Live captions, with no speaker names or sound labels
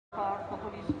power of the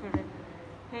Holy Spirit.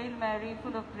 Hail Mary,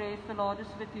 full of grace, the Lord is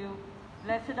with you.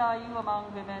 Blessed are you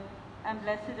among women, and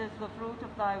blessed is the fruit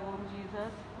of thy womb,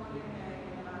 Jesus.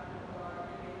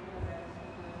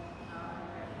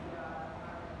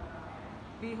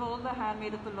 Behold the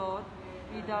handmaid of the Lord,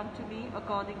 be done to me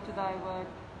according to thy word.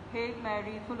 Hail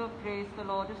Mary, full of grace, the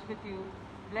Lord is with you.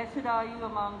 Blessed are you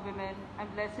among women,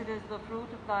 and blessed is the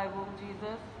fruit of thy womb,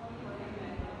 Jesus.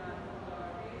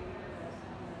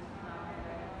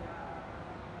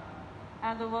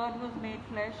 And the Word was made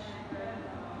flesh.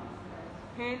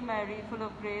 Hail Mary, full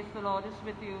of grace, the Lord is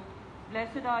with you.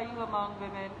 Blessed are you among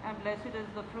women, and blessed is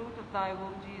the fruit of thy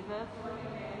womb, Jesus.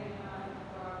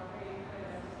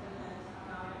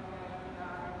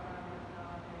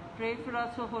 Pray for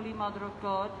us, O Holy Mother of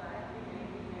God.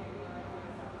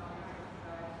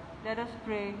 Let us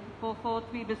pray. Pour forth,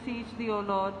 we beseech thee, O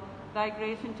Lord, thy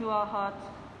grace into our hearts,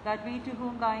 that we to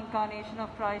whom thy incarnation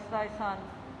of Christ thy Son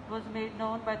was made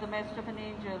known by the message of an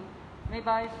angel, may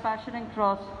by his passion and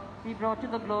cross be brought to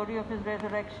the glory of his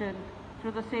resurrection.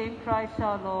 Through the same Christ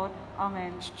our Lord.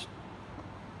 Amen.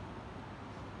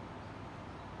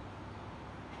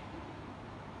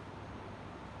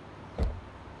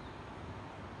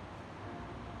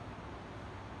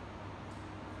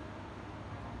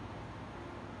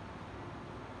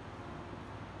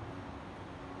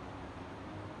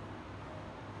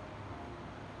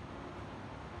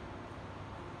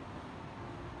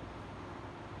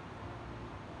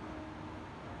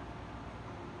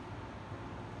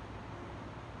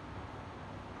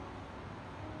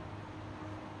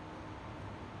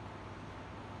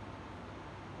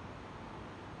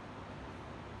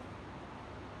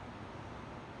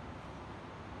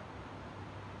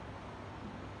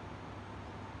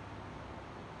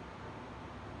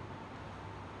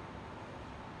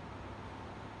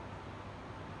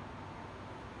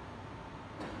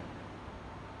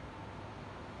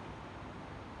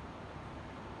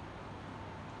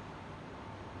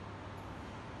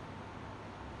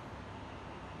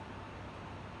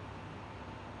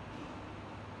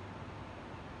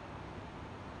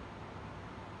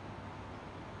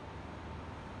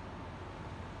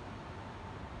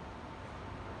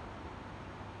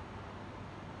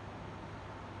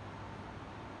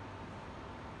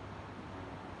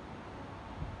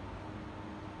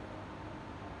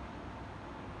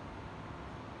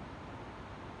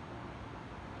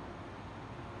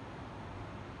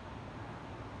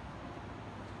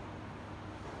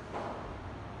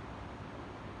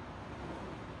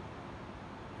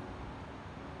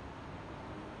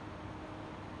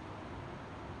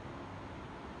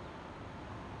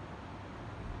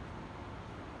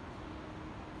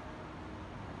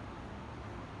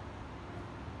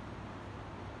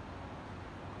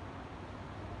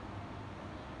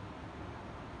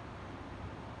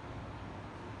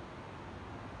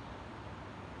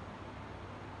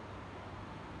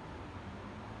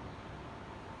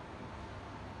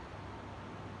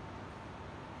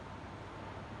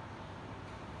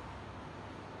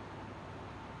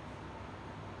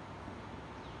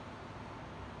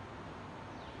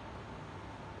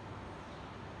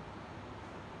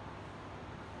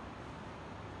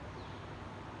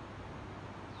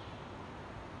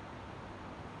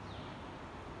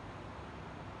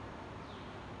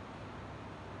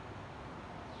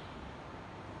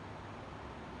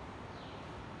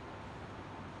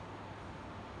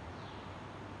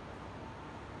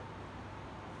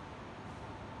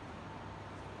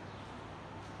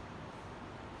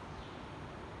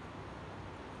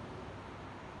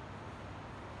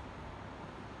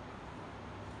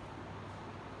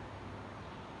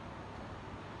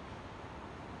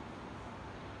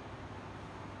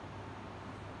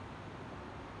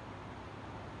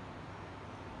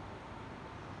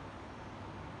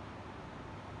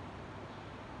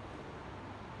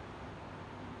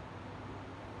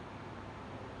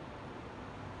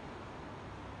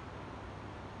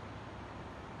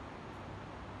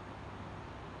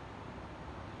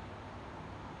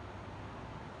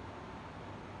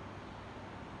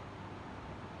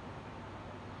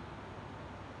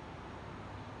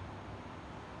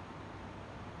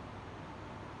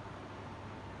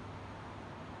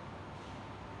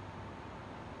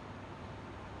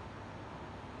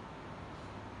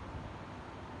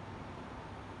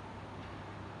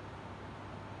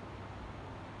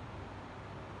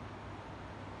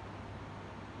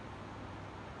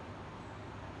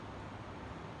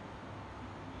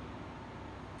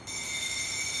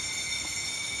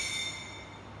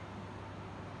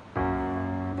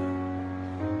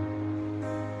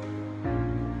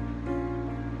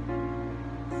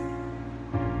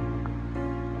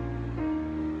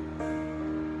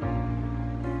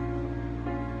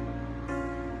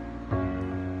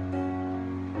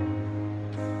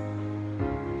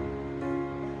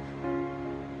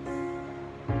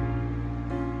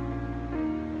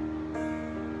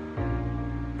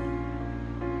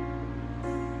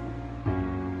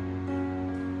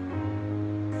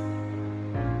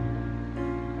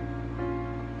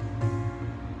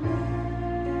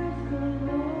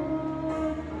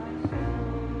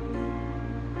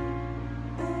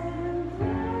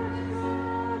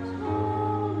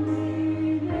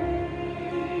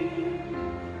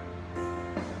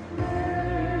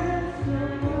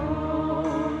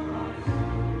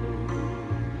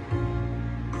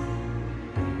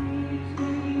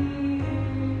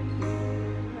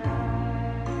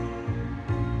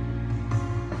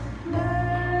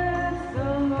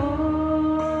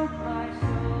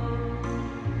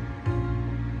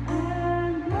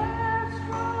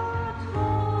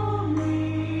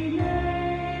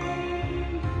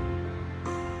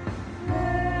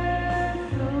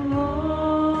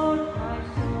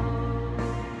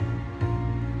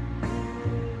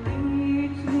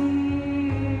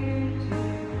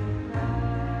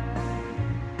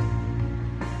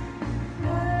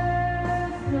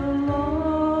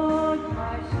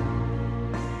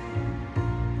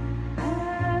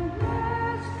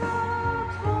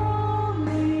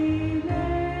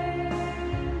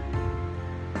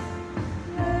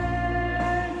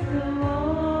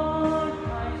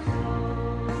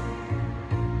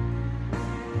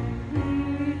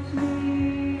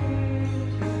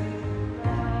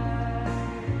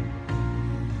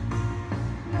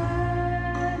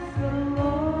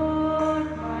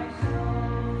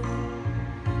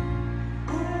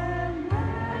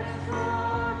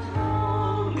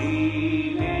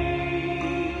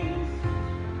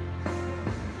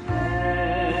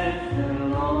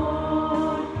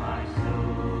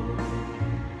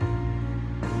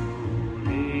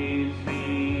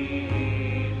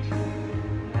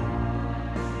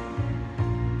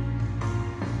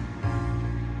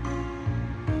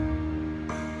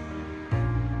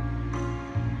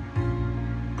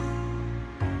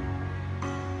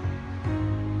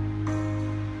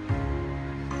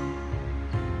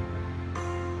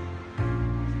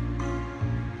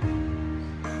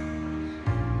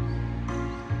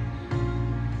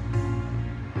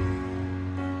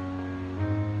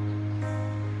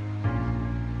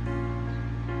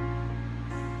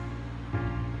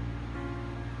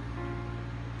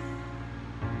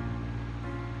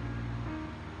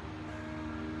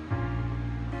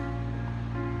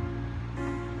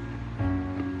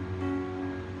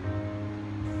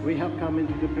 we have come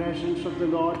into the presence of the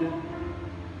Lord.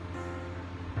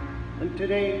 And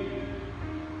today,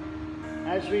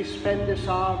 as we spend this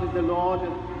hour with the Lord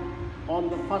on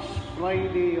the first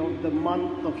Friday of the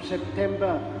month of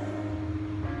September,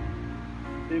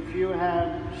 if you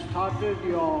have started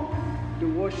your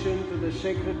devotion to the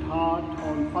Sacred Heart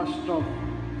on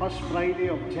first Friday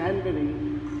of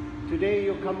January, today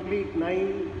you complete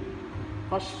 9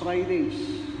 First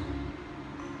Fridays.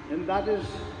 And that is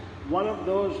one of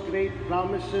those great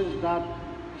promises that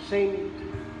Saint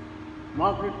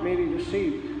Margaret Mary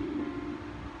received.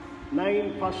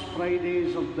 9 First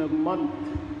Fridays of the month.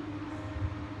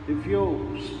 If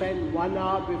you spend 1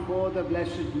 hour before the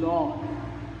Blessed Lord,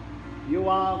 you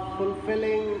are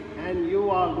fulfilling and you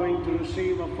are going to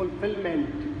receive a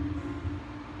fulfillment,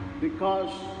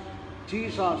 because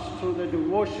Jesus, through the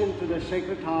devotion to the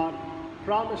Sacred Heart,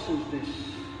 promises this.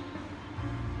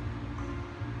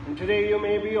 And today you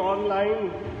may be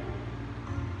online,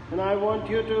 and I want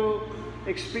you to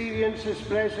experience His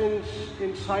presence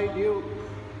inside you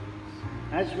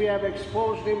as we have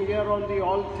exposed Him here on the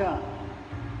altar.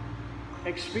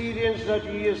 Experience that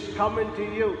He is coming to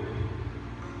you.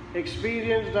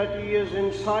 Experience that He is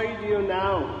inside you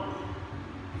now.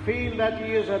 Feel that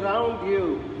He is around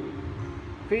you.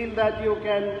 Feel that you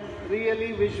can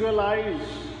really visualize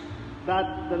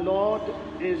that the Lord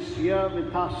is here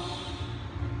with us.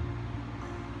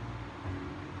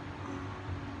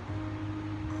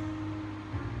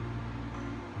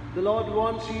 The Lord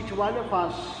wants each one of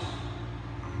us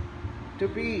to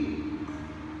be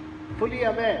fully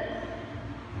aware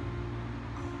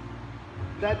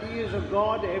that He is a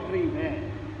God everywhere.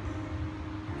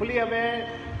 Fully aware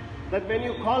that when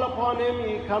you call upon Him,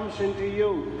 He comes into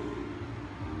you.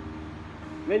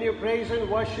 When you praise and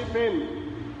worship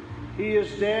Him, He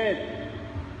is there.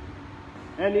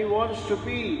 And He wants to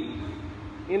be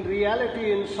in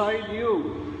reality inside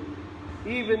you,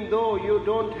 even though you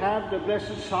don't have the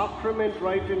Blessed Sacrament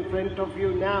right in front of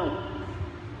you now.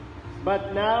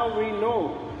 But now we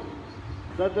know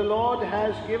that the Lord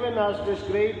has given us this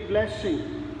great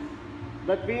blessing,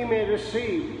 that we may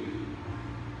receive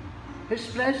His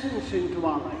presence into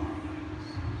our life,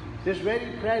 His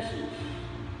very presence.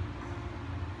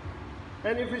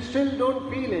 And if you still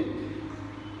don't feel it,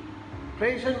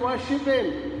 praise and worship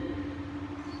Him,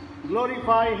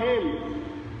 glorify Him,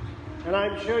 and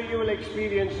I'm sure you will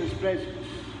experience His presence.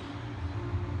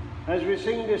 As we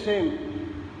sing this hymn,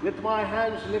 with my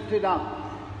hands lifted up,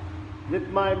 with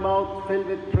my mouth filled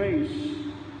with praise,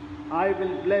 I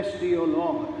will bless Thee, O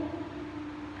Lord.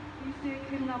 Please take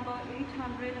hymn number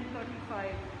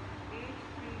 835,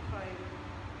 835.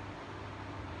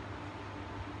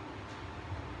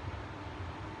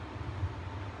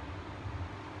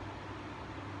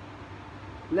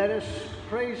 Let us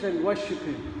praise and worship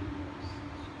Him.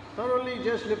 Not only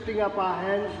just lifting up our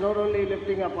hands, not only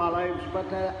lifting up our lives,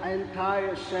 but our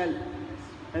entire self.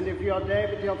 And if you are there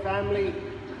with your family,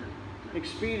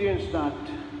 experience that.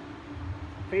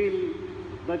 Feel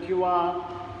that you are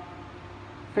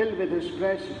filled with His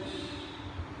presence.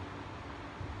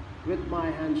 With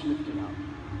my hands lifted up.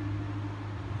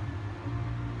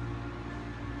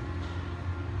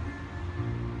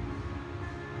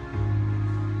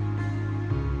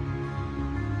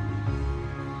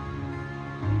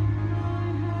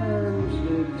 Hands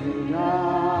lifted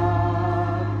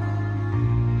up,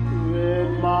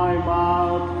 with my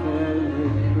mouth filled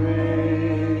with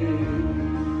praise,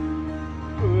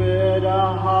 with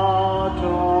a heart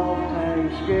of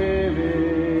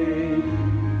thanksgiving,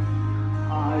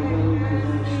 I will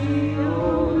bless Thee, O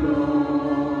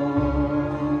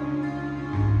Lord.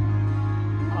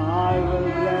 I will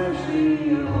bless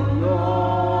Thee, O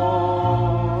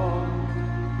Lord.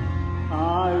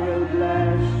 I will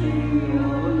bless Thee, O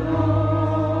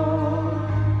Lord.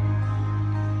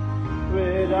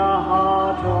 With a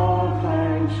heart of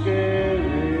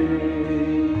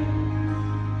thanksgiving,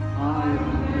 I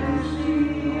will bless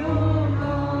Thee, O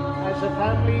Lord. As a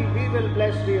family, we will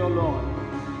bless Thee, O Lord.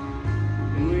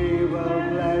 We will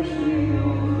bless Thee, O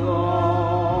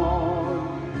Lord.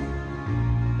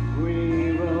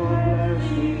 We will bless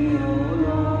Thee, O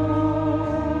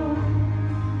Lord.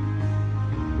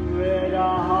 With a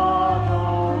heart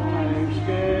of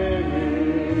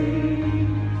thanksgiving,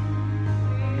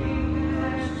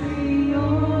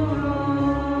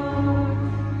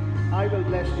 I will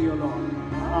bless Thee, O Lord.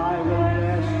 I will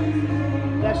bless Thee.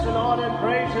 Bless the Lord and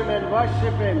praise Him and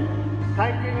worship Him.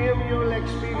 Thanking Him, you will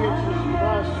experience His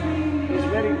trust, His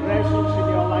very presence in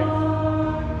your life.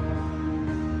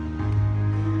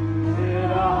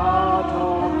 In a heart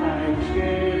of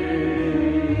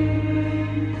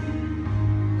thanksgiving,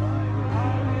 I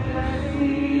will bless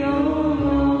Thee.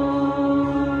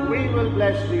 will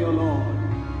bless thee, O Lord.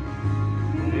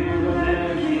 We will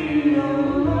bless thee, O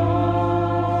Lord.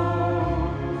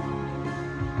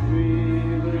 We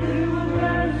will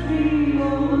bless thee, O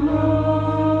Lord.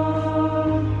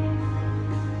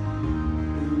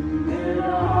 With a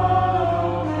heart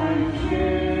of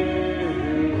thanksgiving.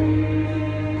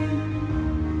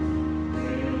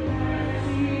 We'll bless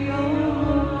thee, O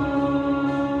Lord.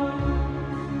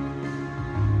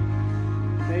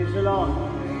 Praise the Lord.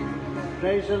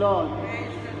 Praise the Lord.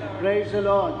 Praise the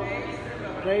Lord.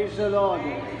 Praise the Lord.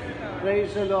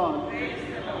 Praise the Lord.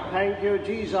 Thank you,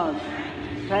 Jesus.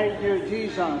 Thank you,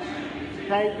 Jesus.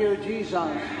 Thank you,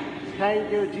 Jesus.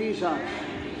 Thank you, Jesus.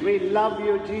 We love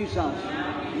you, Jesus.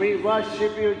 We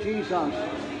worship you, Jesus.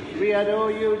 We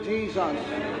adore you, Jesus.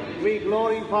 We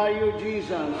glorify you,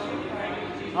 Jesus.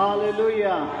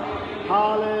 Hallelujah.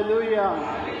 Hallelujah.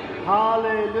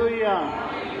 Hallelujah.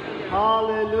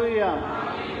 Hallelujah.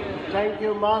 Thank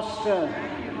you, Master.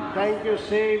 Thank you,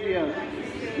 Savior.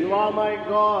 You are my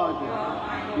God.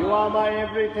 You are my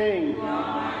everything.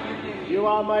 You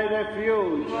are my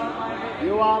refuge.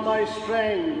 You are my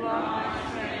strength.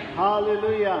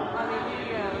 Hallelujah.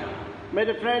 May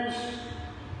the friends,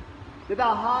 with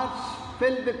our hearts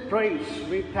filled with praise,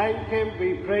 we thank Him,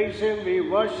 we praise Him, we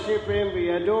worship Him, we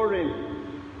adore Him.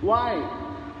 Why?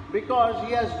 Because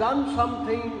He has done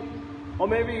something, or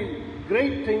maybe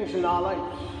great things in our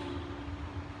lives.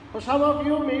 For some of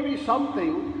you, maybe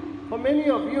something. For many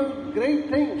of you, great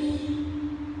things.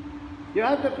 You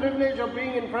have the privilege of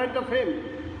being in front of Him.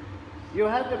 You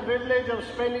have the privilege of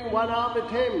spending 1 hour with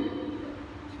Him.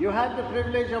 You have the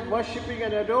privilege of worshipping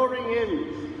and adoring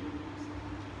Him.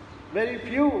 Very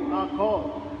few are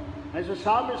called. As the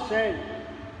psalmist said,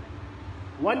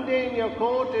 one day in your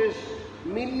court is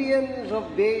millions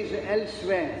of days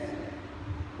elsewhere.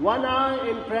 1 hour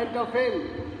in front of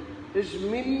Him is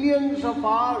millions of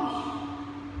hours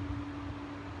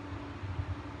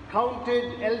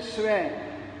counted elsewhere.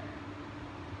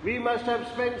 We must have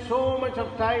spent so much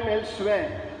of time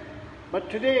elsewhere. But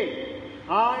today,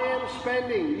 I am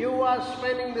spending, you are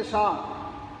spending this hour.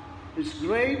 It's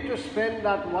great to spend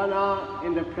that 1 hour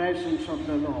in the presence of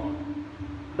the Lord.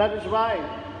 That is why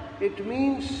it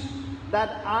means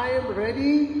that I am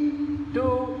ready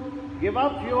to give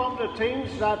up few of the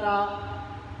things that are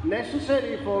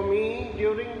necessary for me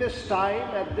during this time,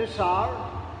 at this hour.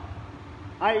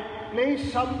 I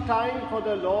place some time for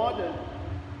the Lord,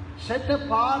 set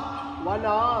apart 1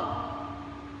 hour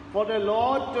for the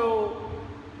Lord to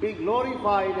be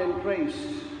glorified and praised.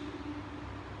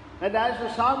 And as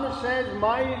the psalmist says,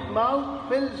 my mouth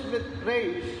fills with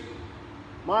praise,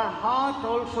 my heart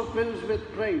also fills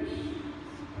with praise.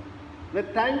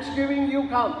 With thanksgiving you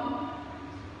come.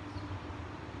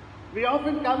 We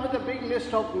often come with a big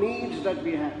list of needs that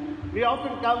we have. We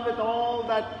often come with all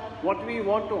that, what we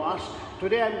want to ask.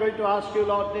 Today I'm going to ask you,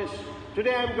 Lord, this.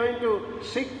 Today I'm going to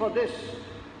seek for this.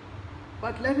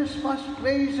 But let us first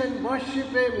praise and worship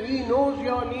Him. He knows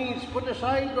your needs. Put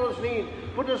aside those needs.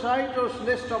 Put aside those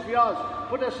lists of yours.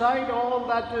 Put aside all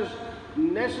that is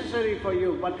necessary for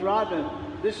you. But rather,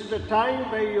 this is the time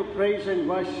where you praise and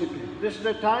worship Him. This is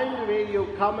the time where you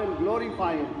come and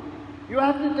glorify Him. You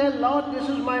have to tell, Lord, this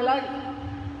is my life.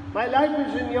 My life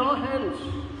is in your hands.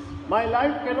 My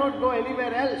life cannot go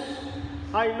anywhere else.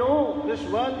 I know this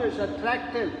world is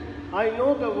attractive. I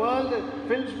know the world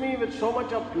fills me with so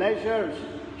much of pleasures,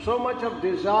 so much of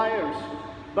desires.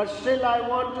 But still I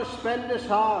want to spend this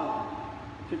hour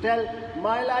to tell,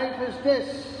 my life is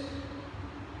this.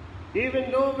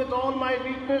 Even though with all my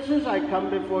weaknesses I come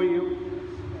before you.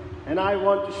 And I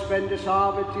want to spend this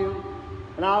hour with you.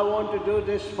 And I want to do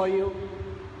this for you.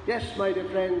 Yes, my dear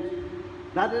friends,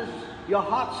 that is your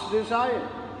heart's desire.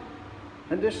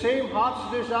 And the same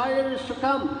heart's desire is to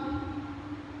come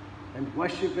and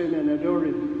worship Him and adore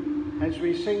Him. As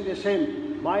we sing this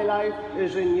hymn, my life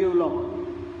is in you, Lord.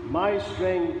 My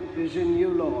strength is in you,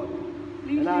 Lord.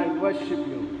 And I worship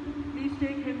you. Please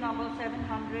take hymn number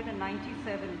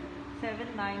 797,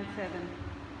 797.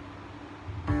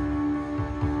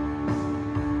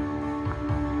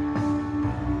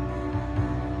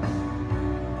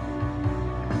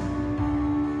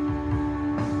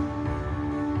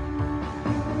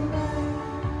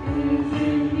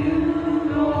 In you,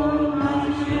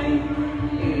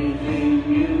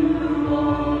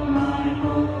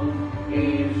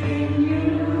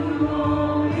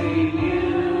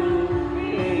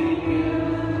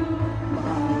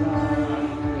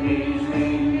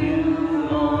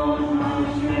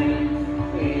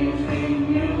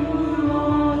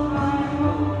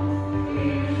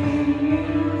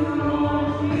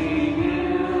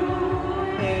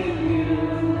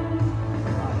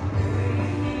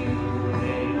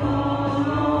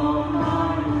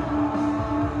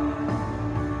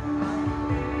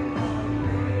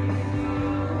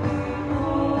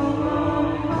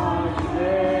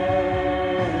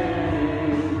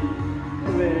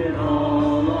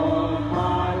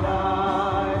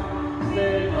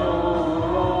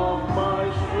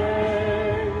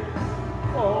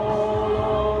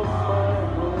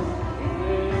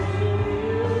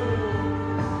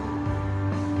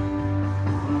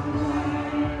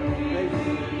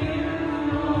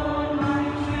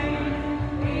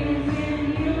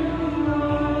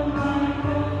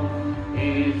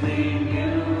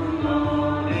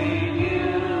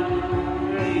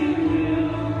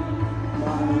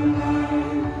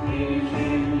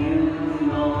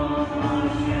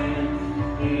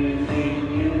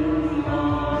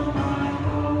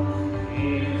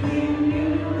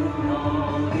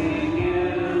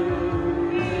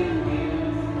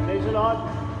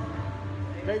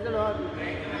 Praise the Lord.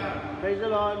 Praise the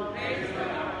Lord.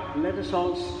 Let us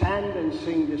all stand and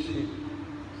sing this hymn.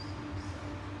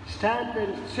 Stand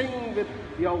and sing with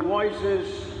your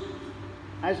voices.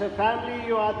 As a family,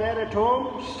 you are there at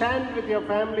home. Stand with your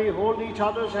family, hold each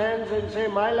other's hands and say,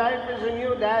 my life is in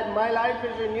you, Dad. My life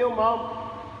is in you,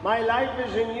 Mom. My life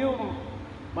is in you,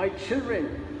 my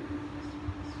children.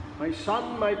 My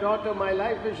son, my daughter, my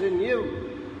life is in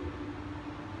you.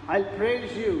 I'll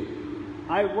praise you.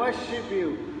 I worship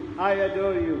you. I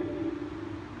adore you.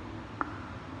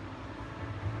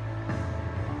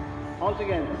 All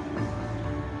together.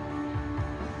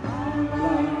 My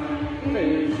life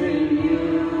is in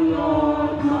you,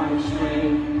 Lord, my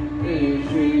strength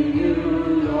is in you,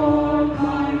 Lord,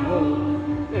 my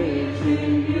hope is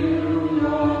in you,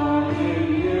 Lord,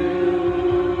 in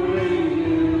you, in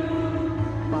you.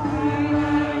 My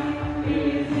life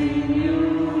is in you,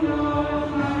 Lord,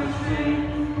 my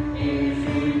strength is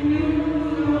in you,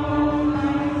 Lord,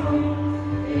 my hope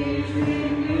is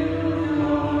in you,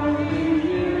 Lord, in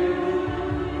you,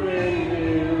 in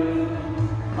you.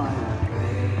 I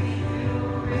praise you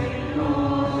with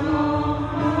all of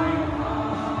my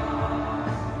heart.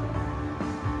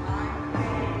 I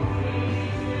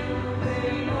praise you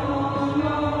with all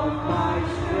of my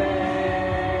strength,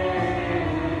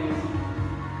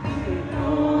 with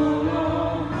all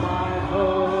of my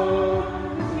hope,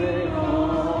 with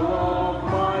all of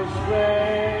my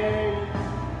strength.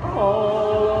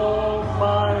 All of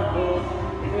my hope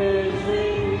is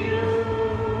in you.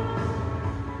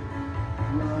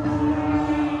 My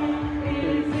life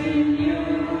is in you,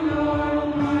 Lord,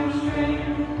 my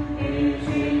strength is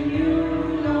in you,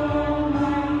 Lord,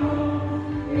 my hope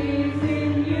is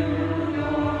in you,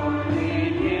 Lord,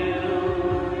 in you.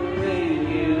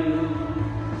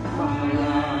 My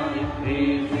life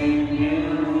is in you,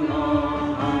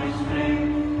 Lord, my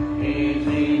strength is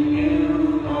in you,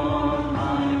 Lord,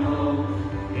 my hope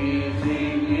is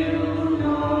in you,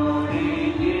 Lord,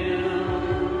 in you.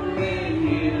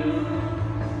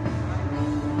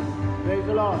 Praise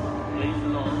the Lord. Praise the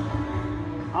Lord.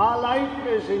 Our life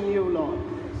is in you, Lord.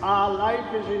 Our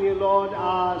life is in you, Lord.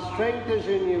 Our strength is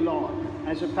in you, Lord.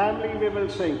 As a family, we will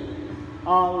sing.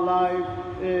 Our life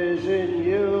is in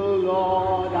you,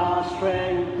 Lord. Our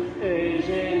strength is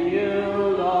in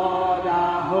you, Lord.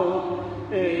 Our hope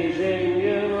is in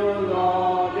you,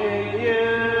 Lord. In you,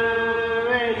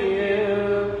 in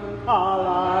you. Our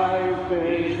life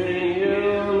is in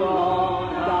you,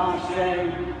 Lord. Our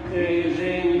strength is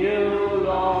in you,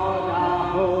 Lord. Our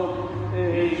hope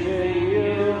is in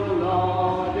you,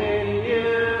 Lord. In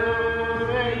you.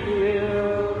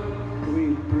 We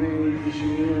praise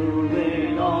you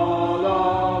with all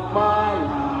of my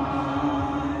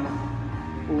life.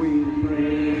 We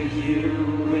praise you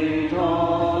with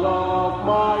all of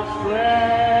my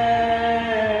strength,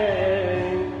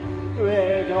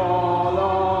 with all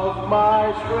of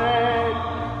my strength,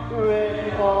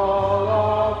 with all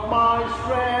of my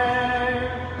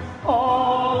strength.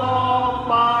 All of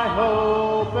my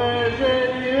hope is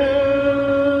in you.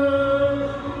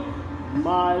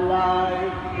 My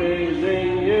life is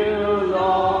in you,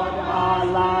 Lord. Our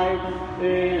life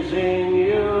is in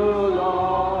you,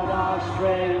 Lord. Our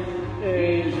strength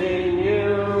is in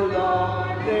you,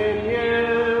 Lord. In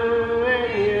you,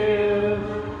 in you.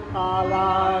 Our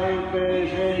life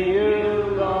is in you,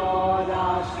 Lord.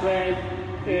 Our strength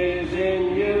is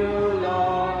in you,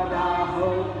 Lord. Our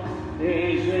hope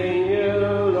is in you,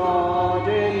 Lord.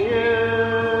 In you,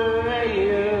 in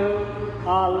you.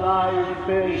 Our life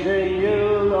is in you,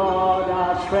 Lord.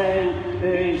 Our strength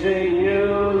is in you,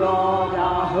 Lord.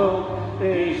 Our hope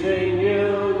is in you,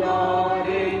 Lord.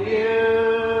 In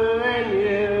you, in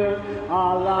you.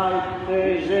 Our life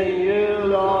is in you,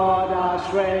 Lord. Our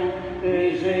strength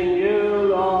is in you,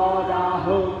 Lord. Our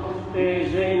hope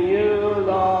is in you,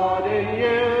 Lord. In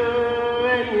you,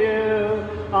 in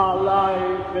you. Our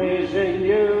life is in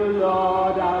you,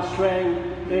 Lord. Our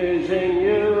strength is in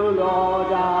you,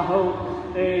 Lord. Our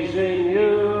hope is in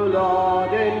you,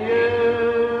 Lord. In you,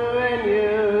 in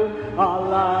you. Our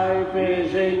life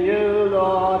is in you,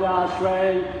 Lord. Our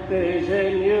strength is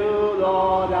in you,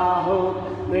 Lord. Our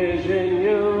hope is in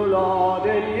you, Lord.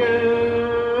 In you,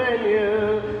 in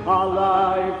you. Our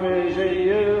life is in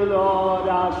you, Lord.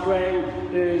 Our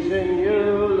strength is in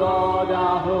you, Lord.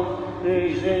 Our hope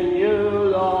is in you,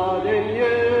 Lord. In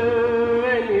you,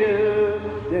 in you.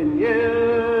 In you,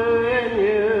 in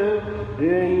you.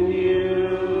 In you.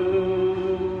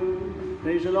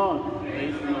 Praise the Lord.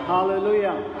 Praise the Lord.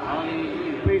 Hallelujah.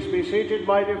 Hallelujah. Please be seated,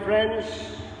 my dear friends,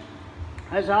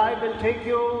 as I will take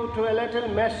you to a little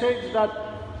message that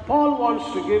Paul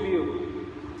wants to give you.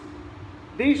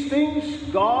 These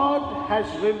things God has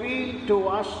revealed to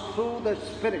us through the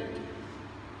Spirit.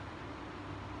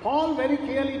 Paul very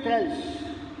clearly tells,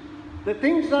 the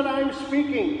things that I am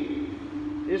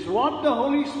speaking is what the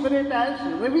Holy Spirit has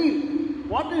revealed.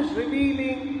 What is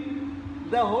revealing?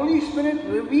 The Holy Spirit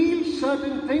reveals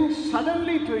certain things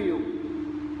suddenly to you.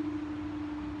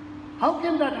 How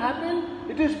can that happen?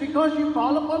 It is because you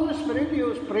call upon the Spirit,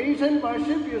 you praise and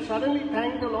worship, you suddenly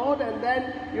thank the Lord, and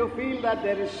then you feel that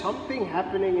there is something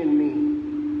happening in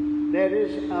me. There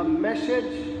is a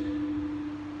message.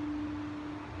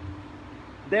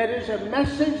 There is a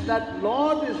message that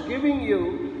Lord is giving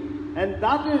you, and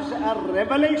that is a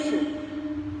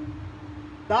revelation.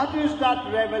 That is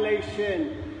that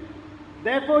revelation.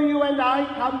 Therefore you and I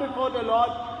come before the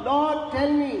Lord. Lord,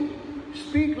 tell me.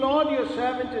 Speak, Lord, your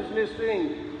servant is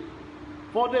listening.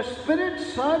 For the Spirit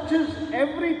searches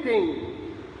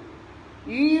everything,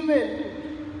 even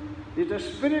the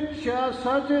Spirit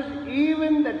searches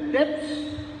even the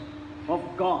depths of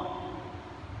God.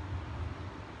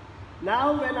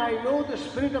 Now when I know the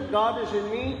Spirit of God is in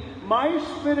me, my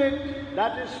spirit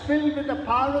that is filled with the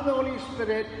power of the Holy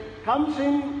Spirit comes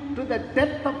into the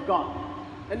depth of God.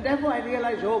 And therefore I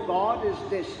realize, oh, God is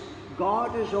this.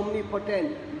 God is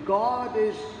omnipotent. God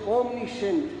is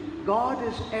omniscient. God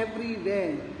is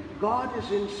everywhere. God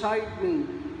is inside me.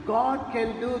 God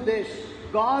can do this.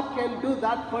 God can do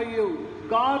that for you.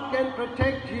 God can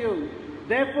protect you.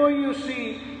 Therefore you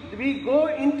see, we go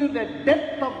into the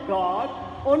depth of God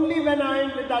only when I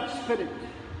am with that Spirit.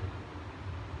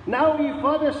 Now he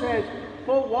further says,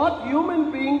 for what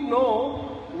human being know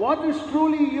what is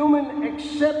truly human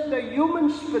except the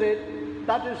human spirit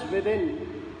that is within?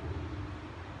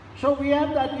 So we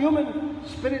have that human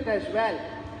spirit as well.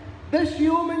 This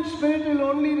human spirit will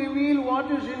only reveal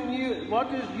what is in you,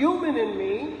 what is human in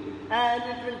me, and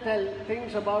it will tell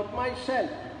things about myself.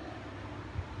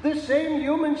 This same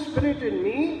human spirit in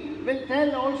me will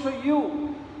tell also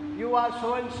you. You are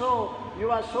so and so,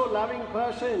 you are so loving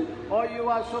person, or you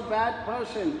are so bad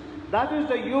person. That is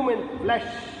the human flesh.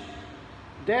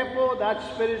 Therefore that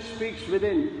spirit speaks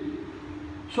within.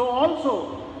 So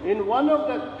also, in one of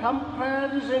the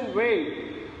comparison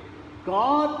way,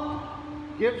 God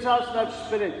gives us that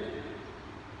spirit.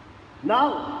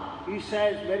 Now, he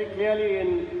says very clearly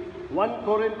in 1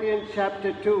 Corinthians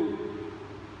chapter 2,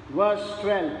 verse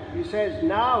 12, he says,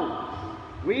 now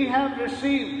we have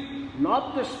received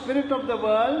not the spirit of the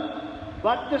world,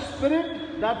 but the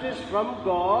Spirit that is from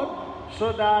God,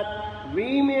 so that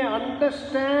we may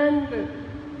understand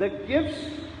the gifts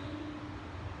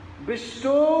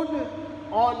bestowed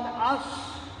on us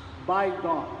by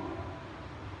God.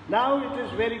 Now it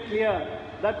is very clear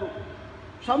that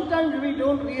sometimes we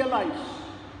don't realize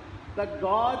that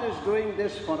God is doing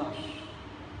this for us.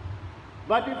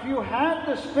 But if you have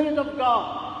the Spirit of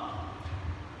God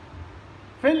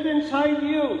filled inside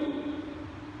you,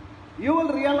 you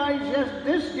will realize, yes,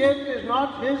 this gift is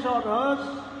not his or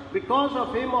hers because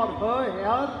of him or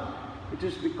her. It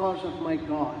is because of my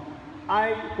God.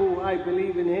 I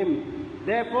believe in him.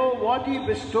 Therefore, what he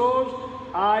bestows,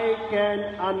 I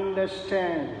can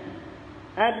understand.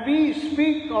 And we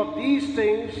speak of these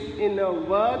things in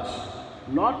words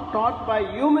not taught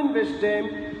by human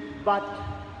wisdom, but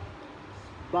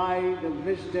by the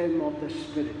wisdom of the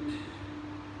Spirit.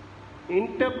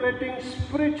 Interpreting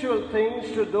spiritual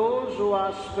things to those who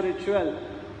are spiritual.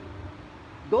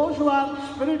 Those who are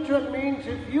spiritual means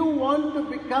if you want to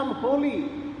become holy,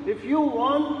 if you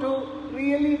want to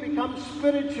really become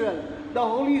spiritual, the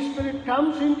Holy Spirit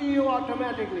comes into you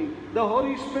automatically. The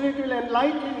Holy Spirit will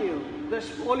enlighten you. The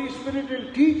Holy Spirit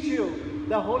will teach you.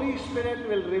 The Holy Spirit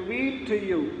will reveal to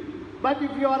you. But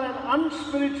if you are an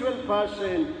unspiritual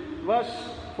person, verse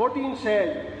 14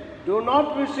 says, do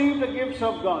not receive the gifts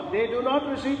of God. They do not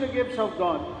receive the gifts of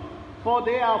God, for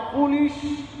they are foolish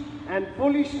and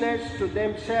foolishness to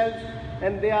themselves,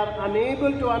 and they are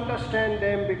unable to understand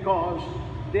them because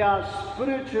they are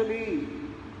spiritually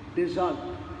discerned.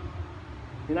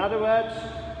 In other words,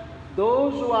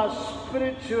 those who are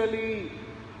spiritually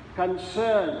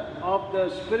concerned of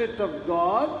the Spirit of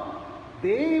God,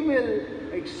 they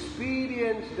will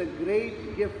experience the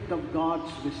great gift of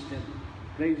God's wisdom.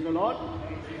 Praise the Lord.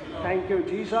 Thank you,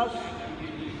 Jesus.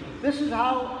 This is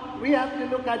how we have to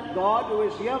look at God who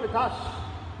is here with us.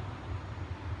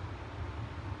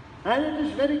 And it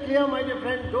is very clear, my dear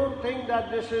friend, don't think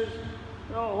that this is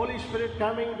Holy Spirit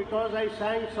coming because I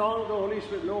sang songs, the Holy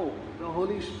Spirit. No, the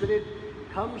Holy Spirit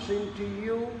comes into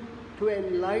you to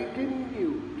enlighten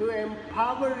you, to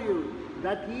empower you,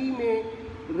 that he may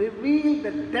reveal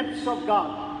the depths of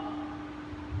God.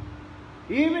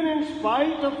 Even in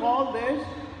spite of all this,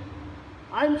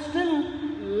 I'm still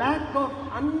lack of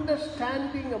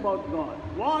understanding about God.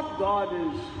 What God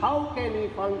is, how can He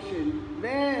function,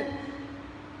 where.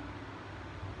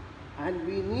 And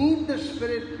we need the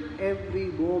Spirit every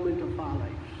moment of our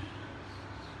lives.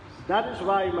 That is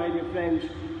why, my dear friends,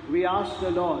 we ask the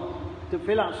Lord to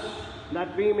fill us,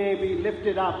 that we may be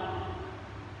lifted up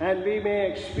and we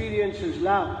may experience His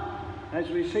love as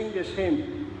we sing this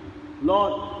hymn,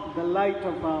 Lord, the light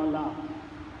of our love.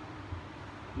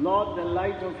 Lord, the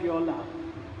light of your love.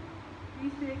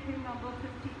 Please take hymn number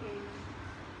 58.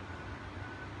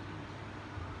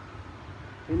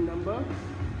 In number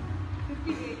 58.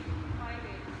 58.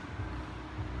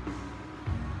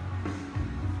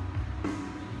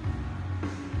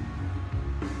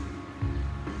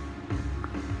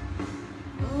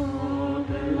 Oh,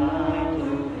 the light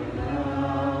of the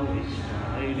love is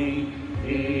shining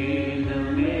in the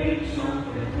midst of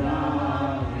the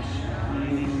cloud is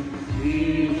shining.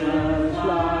 Jesus,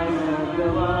 light of the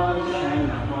world, shine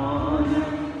upon us.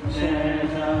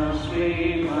 Set us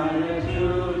free by the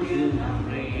truth you have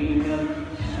bring us.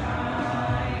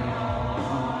 Shine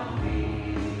on me.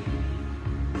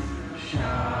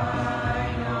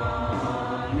 Shine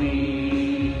on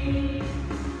me.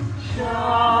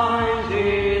 Shine,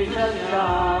 Jesus,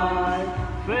 shine.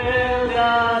 Fill the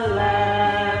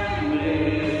land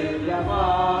with the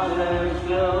Father's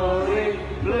glory.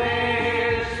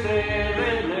 Blaze,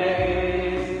 Spirit,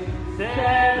 blaze.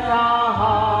 Set our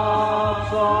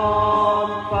hearts on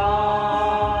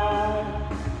fire.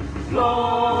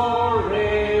 Flow,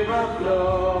 river,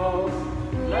 flow.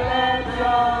 Let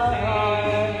the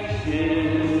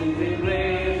nations be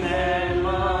grace and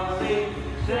mercy.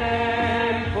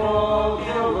 Send forth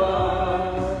your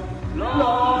word,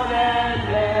 Lord, and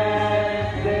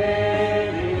let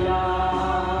there be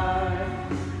light.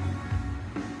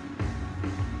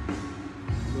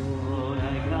 Lord, I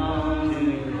come to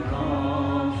your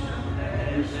arms of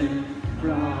blessing,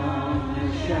 from the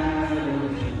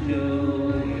shadows into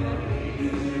your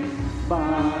reign.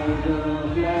 By the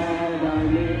blood I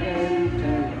may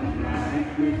enter your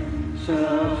brightness.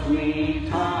 Search me,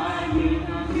 tie me,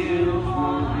 confuse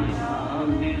my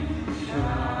darkness.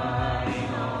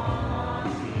 Shine on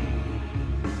me.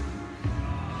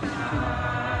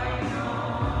 Shine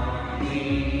on me.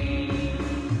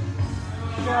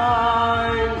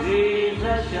 Shine,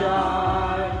 Jesus,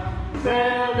 shine.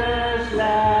 Fill this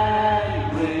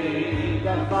land with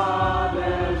the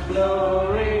Father's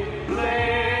glory.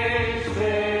 Blaze,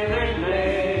 Spirit,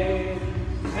 blaze.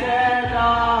 Set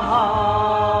our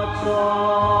hearts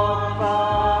on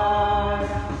fire.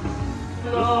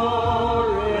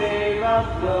 Flow, river,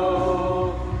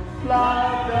 flow.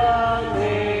 Flood the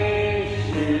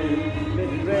nation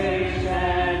with grace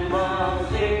and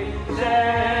mercy.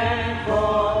 Send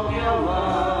forth your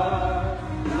word,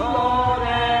 Lord,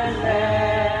 and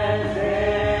let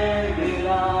there be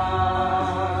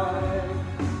light.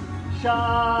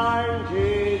 Shine,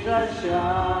 Jesus,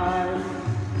 shine.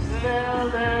 Fill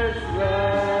this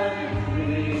world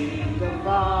with the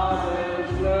Father's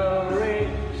glory.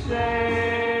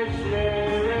 Save,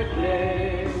 Spirit,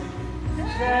 blaze.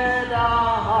 Set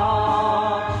our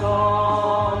hearts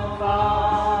on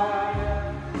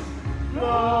fire.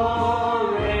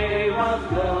 Flow, river,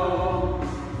 flow.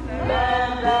 Let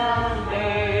the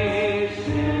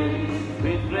nations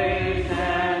with grace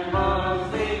and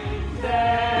mercy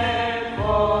send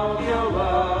forth your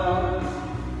word,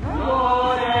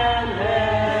 Lord, and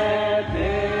let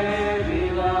there be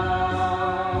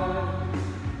light.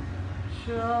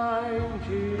 Shine,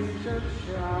 Jesus,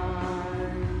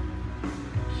 shine.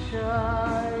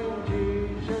 Shine,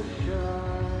 Jesus,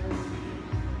 shine.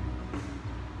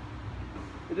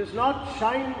 It is not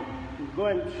shine, go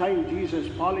and shine Jesus,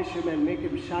 polish him and make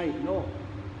him shine. No.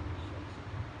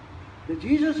 The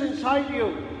Jesus inside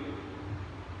you,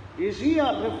 is he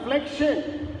a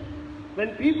reflection?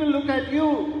 When people look at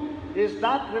you, is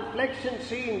that reflection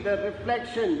seen? The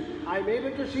reflection, I'm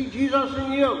able to see Jesus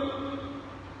in you.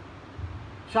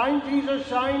 Shine, Jesus,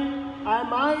 shine.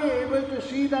 Am I able to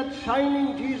see that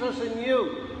shining Jesus in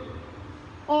you?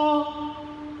 Or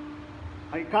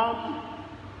I come,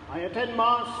 I attend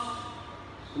Mass,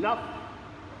 enough,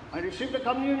 I receive the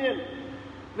communion.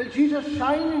 Will Jesus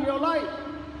shine in your life?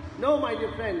 No, my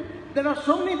dear friend. There are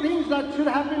so many things that should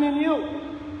happen in you.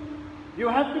 You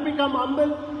have to become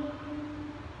humble.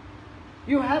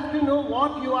 You have to know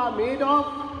what you are made of.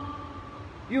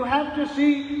 You have to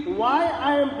see why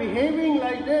I am behaving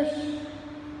like this.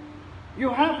 You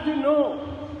have to know,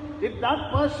 if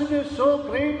that person is so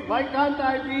great, why can't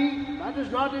I be? That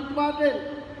is not important.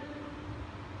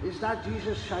 Is that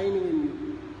Jesus shining in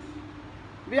you?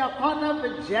 We are caught up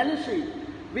with jealousy.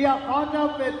 We are caught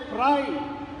up with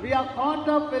pride. We are caught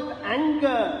up with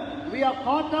anger. We are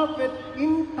caught up with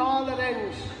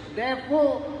intolerance.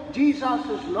 Therefore, Jesus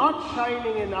is not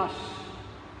shining in us.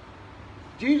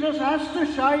 Jesus has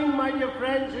to shine, my dear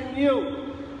friends, in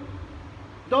you.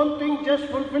 Don't think just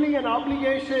fulfilling an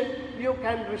obligation, you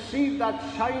can receive that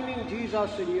shining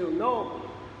Jesus in you. No.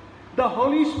 The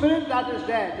Holy Spirit that is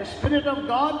there, the Spirit of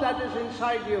God that is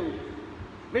inside you,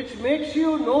 which makes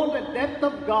you know the depth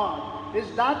of God, is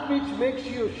that which makes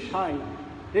you shine,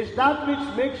 is that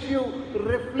which makes you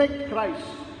reflect Christ.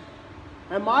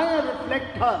 Am I a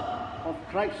reflector of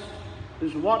Christ?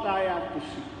 Is what I have to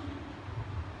see.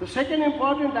 The second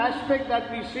important aspect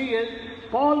that we see is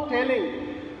Paul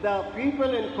telling the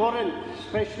people in Corinth,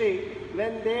 especially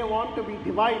when they want to be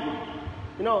divided.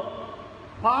 You know,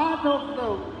 part of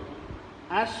the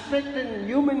aspect in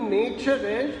human nature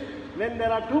is when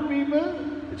there are two people,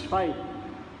 it's fine.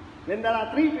 When there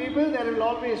are three people, there will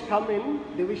always come in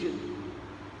division.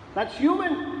 That's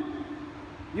human.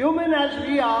 Human as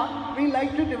we are, we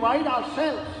like to divide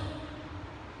ourselves.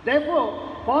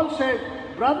 Therefore, Paul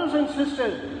said, brothers and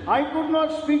sisters, I could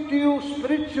not speak to you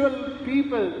spiritual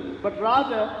people, but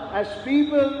rather as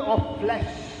people of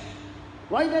flesh.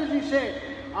 Why does he say,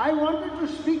 I wanted to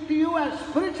speak to you as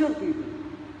spiritual people?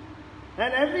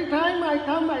 And every time I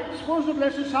come, I expose the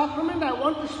Blessed Sacrament, I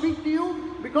want to speak to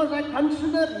you because I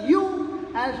consider you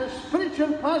as a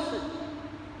spiritual person.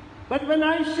 But when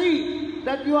I see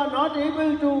that you are not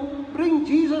able to bring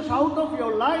Jesus out of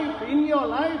your life, in your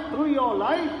life, through your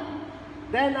life,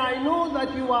 then I know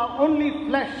that you are only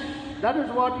flesh. That is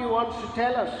what he wants to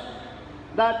tell us.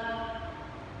 That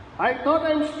I thought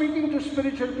I am speaking to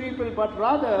spiritual people, but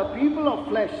rather people of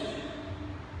flesh.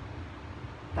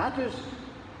 That is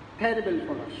terrible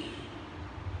for us.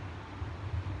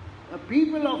 A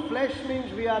people of flesh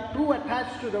means we are too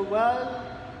attached to the world,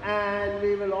 and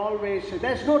we will always say,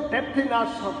 there's no depth in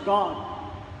us of God.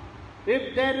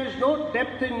 If there is no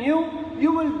depth in you,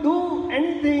 you will do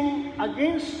anything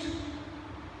against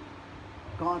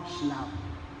God's love.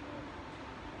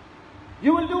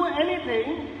 You will do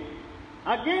anything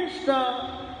against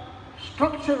the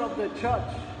structure of the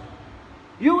church.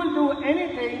 You will do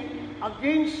anything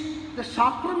against the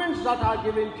sacraments that are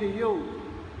given to you.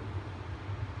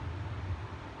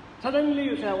 Suddenly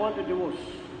you say, I want a divorce.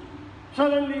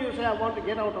 Suddenly you say, I want to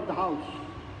get out of the house.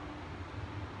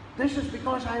 This is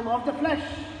because I am of the flesh.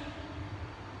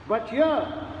 But here,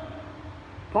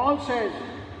 Paul says,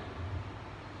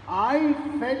 I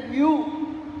fed you.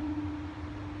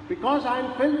 Because I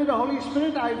am filled with the Holy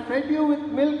Spirit, I fed you with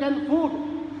milk and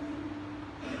food.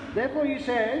 Therefore he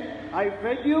said, I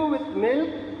fed you with milk,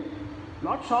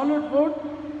 not solid food,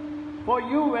 for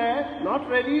you were not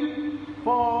ready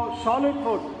for solid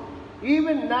food.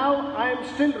 Even now I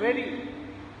am still ready,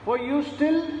 for you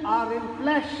still are in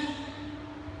flesh.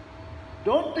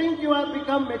 Don't think you have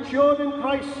become mature in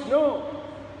Christ. No.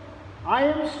 I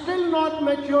am still not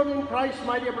matured in Christ,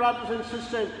 my dear brothers and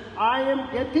sisters. I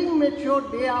am getting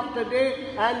matured day after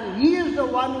day, and He is the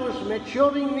one who is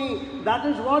maturing me. That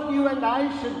is what you and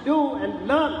I should do and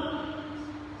learn.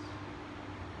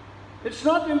 It's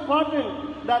not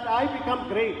important that I become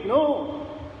great. No.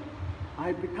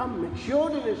 I become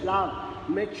matured in His love,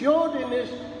 matured in His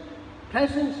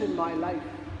presence in my life.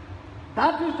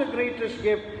 That is the greatest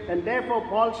gift, and therefore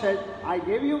Paul says, I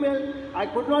gave you milk. I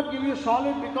could not give you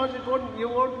solid because you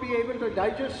won't be able to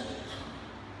digest.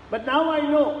 But now I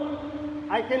know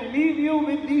I can leave you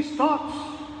with these thoughts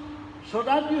so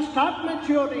that you start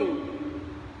maturing.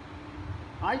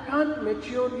 I can't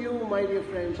mature you, my dear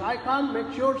friends. I can't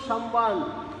mature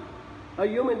someone, a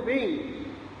human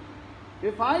being.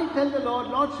 If I tell the Lord,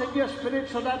 Lord, send your Spirit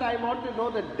so that I want to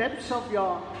know the depths of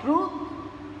your truth,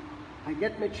 I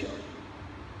get mature.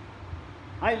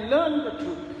 I learn the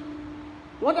truth.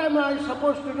 What am I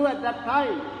supposed to do at that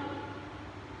time?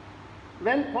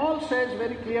 When Paul says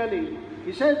very clearly,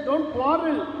 he says, don't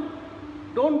quarrel.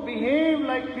 Don't behave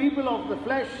like people of the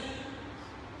flesh.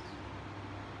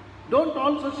 Don't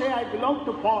also say, I belong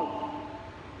to Paul.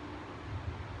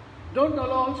 Don't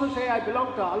also say, I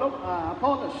belong to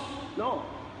Apollos. No.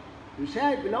 You say,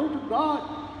 I belong to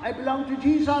God. I belong to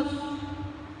Jesus.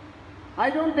 I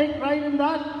don't take pride in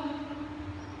that.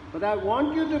 But I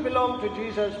want you to belong to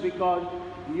Jesus because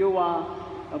you are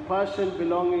a person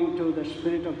belonging to the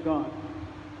Spirit of God.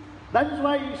 That is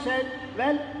why he said,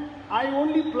 well, I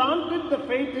only planted the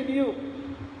faith in you.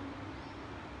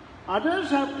 Others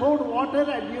have poured water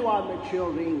and you are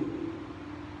maturing.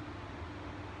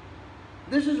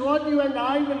 This is what you and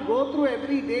I will go through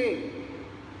every day.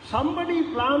 Somebody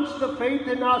plants the faith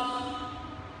in us.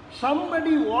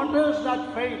 Somebody waters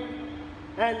that faith.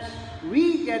 And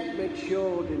we get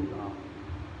matured in God.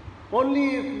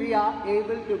 Only if we are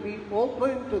able to be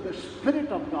open to the Spirit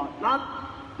of God,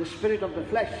 not the spirit of the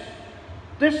flesh.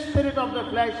 This spirit of the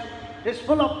flesh is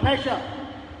full of pleasure.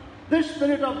 This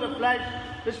spirit of the flesh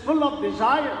is full of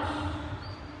desires.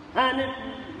 And it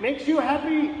makes you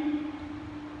happy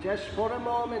just for a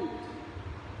moment.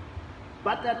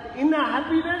 But that inner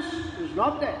happiness is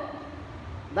not there.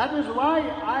 That is why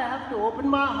I have to open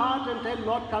my heart and tell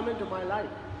Lord, come into my life.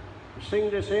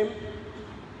 Sing this hymn.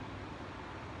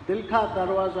 Dil ka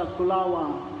darwaza khula hua,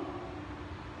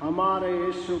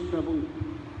 hamare Yesu Prabhu.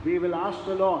 We will ask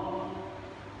the Lord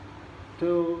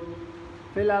to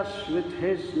fill us with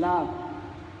His love.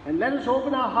 And let us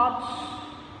open our hearts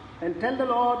and tell the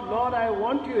Lord, Lord, I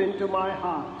want you into my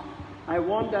heart. I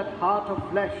want that heart of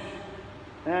flesh,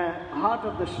 heart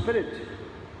of the Spirit.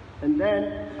 And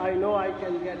then I know I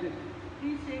can get it.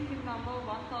 Please take hymn number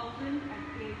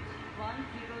 1008,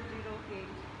 1008.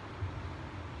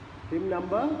 Hymn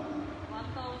number?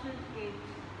 1008.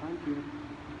 Thank you.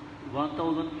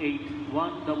 1008,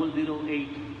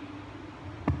 1008.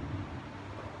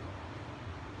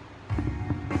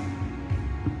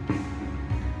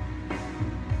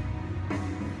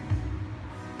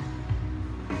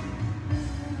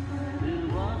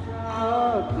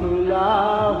 खुला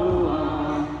हुआ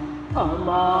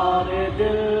हमारे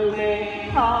दिल में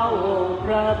आओ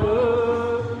प्रभु,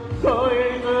 कोई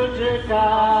तुझका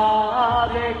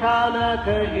देखा न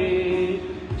कहीं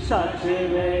सच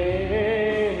में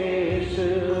यीशु।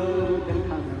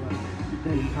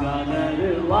 दिल का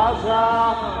दरवाजा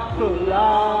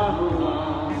खुला हुआ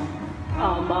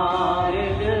हमारे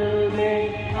दिल में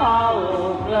आओ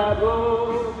प्रभु,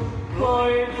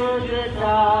 कोई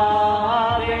तुझका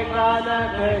देखा न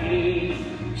कहीं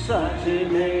सच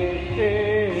में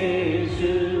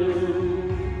यीशु।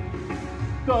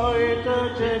 कोई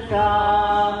तुझका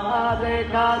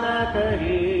देखा न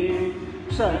कहीं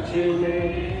सच में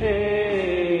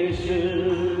यीशु।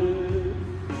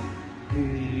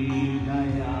 तेरी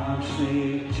दया से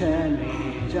चले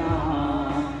जहाँ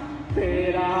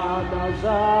तेरा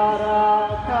नजारा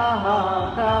कहाँ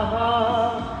कहाँ,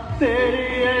 तेरी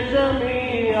ये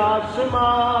ज़मीं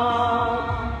आसमान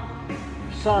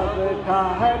सबका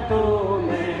है तू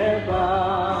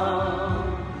मेहरबान।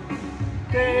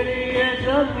 तेरी ये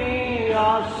ज़मीं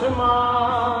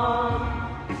आसमान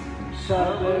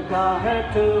सबका है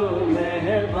तू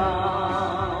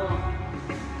मेहरबान।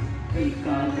 दिल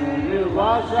का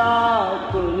दरवाजा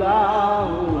खुला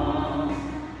हुआ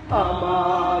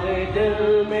हमारे दिल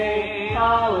में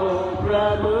आओ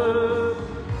प्रभु,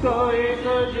 कोई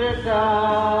तुझका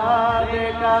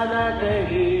देखा न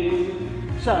कहीं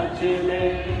सच में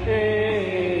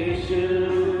यीशु।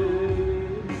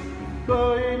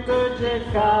 कोई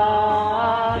तुझका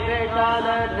देखा न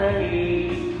कहीं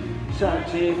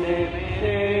सच में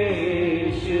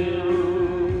यीशु।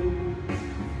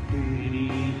 तेरी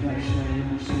दर्शन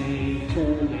से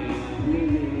चले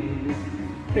मिले,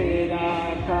 तेरा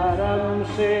करम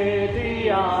से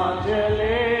दिया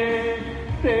जले,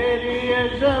 तेरी ये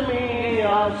ज़मीं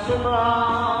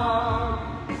आसमान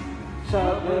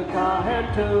सबका है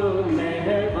तू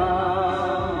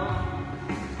मेहरबान।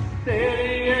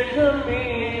 तेरी ये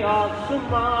ज़मीं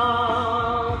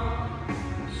आसमान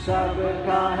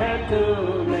सबका है तू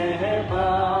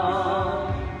मेहरबान।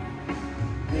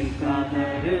 दिल का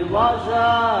दरवाजा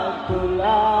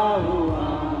खुला हुआ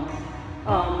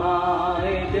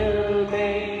हमारे दिल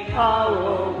में आओ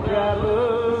प्रभु,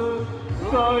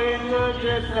 कोई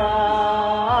तुझका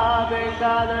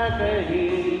देखा न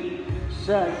कहीं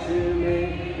सच में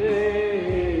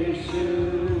यीशु।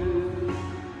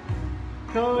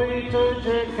 कोई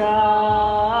तुझका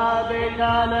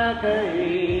देखा न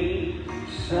कहीं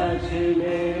सच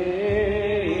में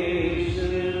यीशु।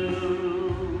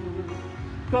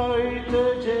 कोई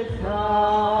तुझका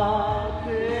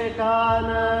देखा न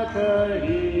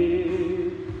कहीं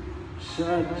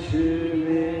सच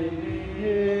में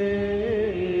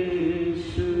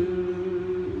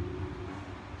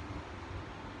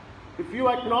If you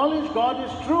acknowledge God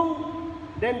is true,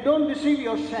 then don't deceive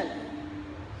yourself.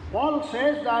 Paul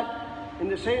says that in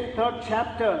the same 3rd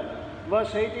chapter,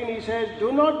 verse 18, he says,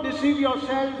 do not deceive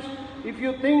yourselves if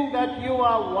you think that you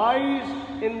are wise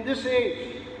in this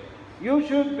age. You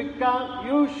should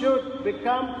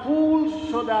become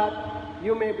fools so that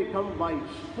you may become wise.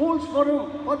 Fools for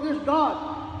whom? For this God.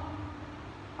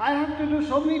 I have to do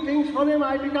so many things for Him,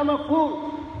 I become a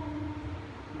fool.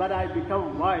 But I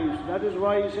become wise. That is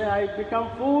why he said, I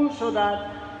become fool so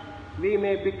that we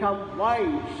may become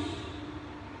wise.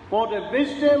 For the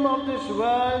wisdom of this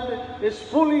world is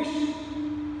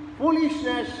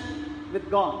foolishness with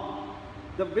God.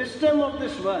 the wisdom of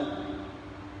this world.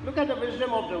 Look at the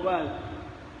wisdom of the world.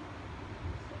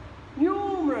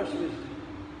 Numerous wisdom.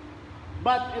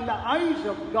 But in the eyes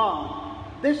of God,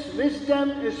 this wisdom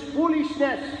is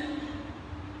foolishness.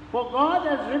 For God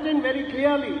has written very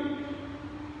clearly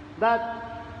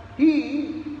that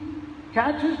He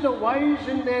catches the wise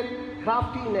in their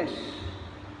craftiness.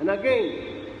 And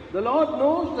again, the Lord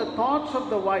knows the thoughts of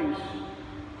the wise,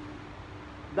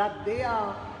 that they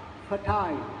are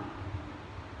fertile,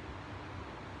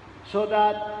 so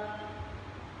that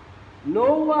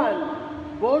no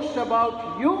one boasts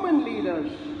about human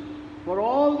leaders, for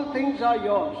all the things are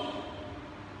yours.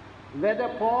 Whether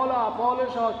Paul or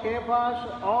Apollos or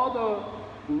Cephas or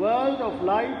the world of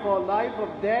life or life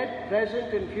of death,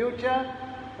 present and future,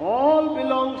 all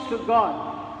belongs to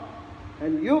God.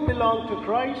 And you belong to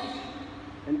Christ,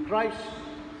 and Christ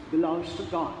belongs to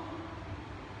God.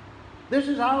 This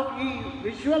is how He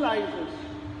visualizes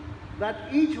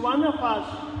that each one of us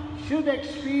should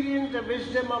experience the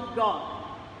wisdom of God.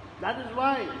 That is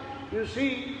why, you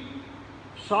see,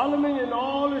 Solomon in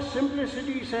all his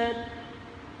simplicity said,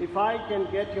 if I can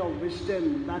get your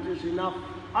wisdom, that is enough.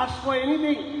 Ask for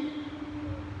anything.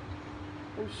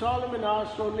 And Solomon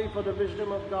asked only for the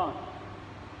wisdom of God.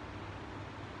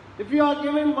 If you are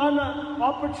given one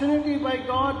opportunity by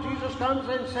God, Jesus comes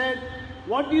and said,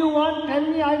 what do you want? Tell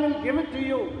me, I will give it to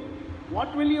you.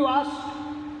 What will you ask?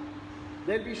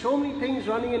 There will be so many things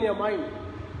running in your mind.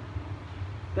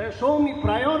 There are so many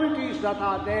priorities that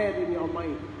are there in your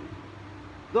mind.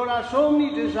 There are so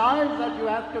many desires that you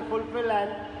have to fulfill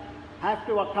and have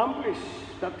to accomplish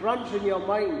that runs in your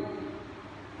mind.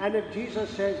 And if Jesus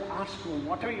says, ask for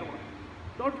whatever you want.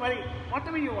 Don't worry,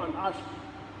 whatever you want, ask.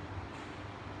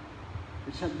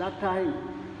 It's at that time,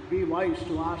 be wise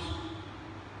to ask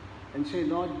and say,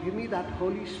 Lord, give me that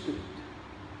Holy Spirit.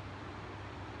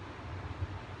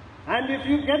 And if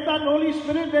you get that Holy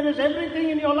Spirit, there is everything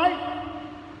in your life.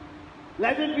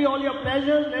 Let it be all your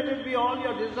pleasures, let it be all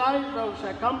your desires, those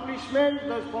accomplishments,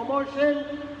 those promotions,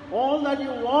 all that you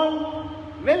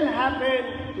want will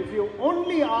happen if you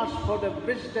only ask for the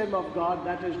wisdom of God,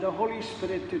 that is the Holy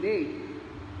Spirit today.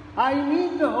 I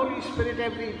need the Holy Spirit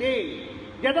every day.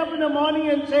 Get up in the morning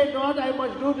and say, God, I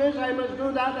must do this, I must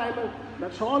do that,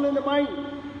 that's all in the mind.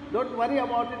 Don't worry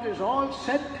about it, it's all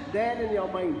set there in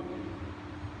your mind.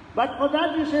 But for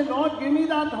that you say, Lord, give me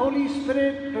that Holy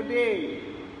Spirit today,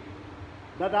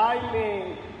 that I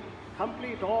may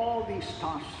complete all these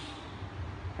tasks.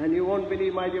 And you won't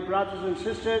believe, my dear brothers and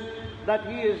sisters, that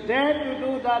He is there to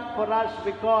do that for us,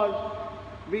 because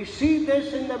we see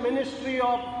this in the ministry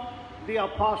of the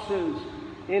apostles.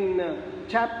 In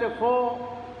chapter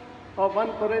 4 of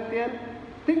 1 Corinthians,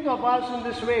 think of us in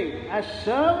this way, as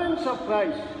servants of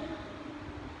Christ.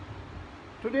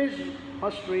 Today's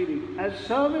first reading, as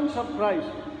servants of Christ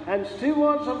and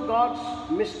stewards of God's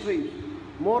mysteries.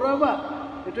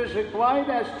 Moreover, it is required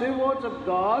as stewards of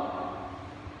God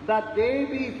that they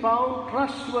be found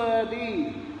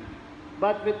trustworthy.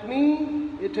 But with me,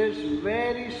 it is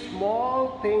very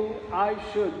small thing I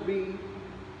should be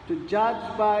to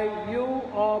judge by you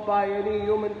or by any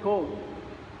human code.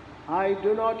 I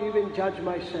do not even judge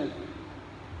myself.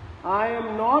 I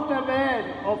am not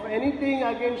aware of anything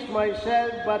against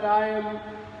myself, but I am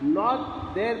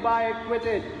not thereby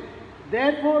acquitted.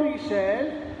 Therefore, he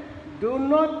says, do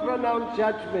not pronounce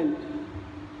judgment.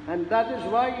 And that is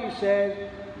why he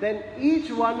says, then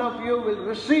each one of you will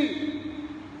receive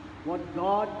what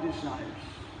God desires.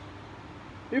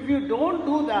 If you don't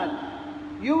do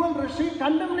that, you will receive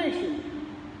condemnation.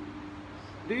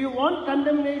 Do you want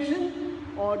condemnation,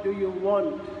 or do you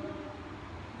want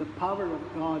the power of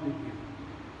God in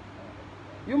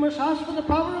you? You must ask for the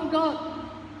power of God,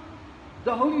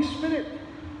 the Holy Spirit.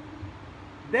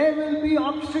 There will be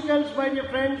obstacles, my dear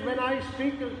friends, when I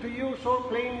speak to you so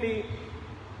plainly.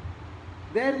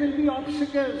 There will be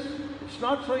obstacles. It's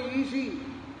not so easy.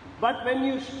 But when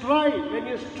you strive, when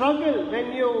you struggle,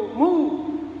 when you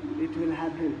move, it will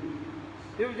happen.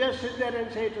 You just sit there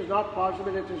and say, it is not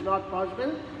possible, it is not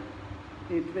possible.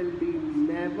 It will be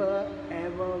never,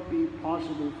 ever be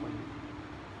possible for you.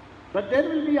 But there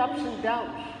will be ups and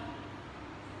downs.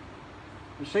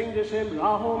 You sing this hymn,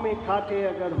 Raahon mein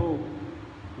kaate agar ho,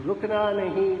 rukna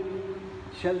nahi,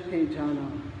 chalte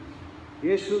jana.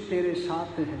 Yesu tere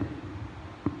saath hai.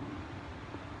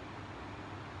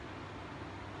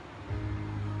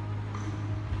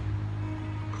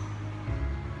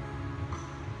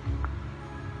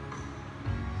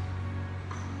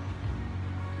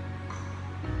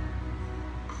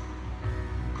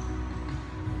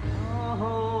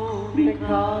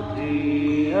 खाते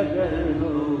अगर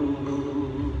हो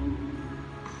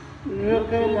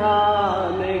रुकना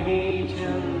नहीं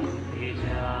चलते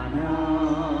जाना,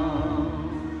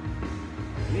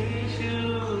 यीशु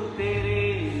तेरे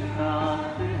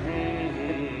साथ है,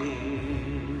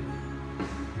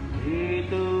 ये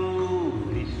तो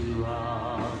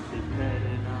विश्वास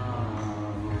करना।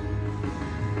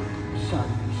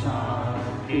 संसार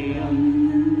के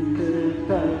अंत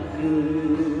तक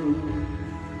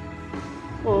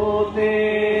ओ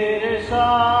तेरे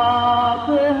साथ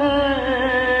है,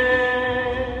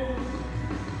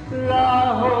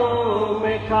 राहों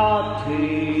में कांटे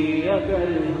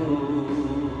अगर हो,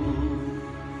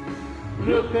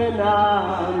 रुकना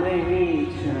नहीं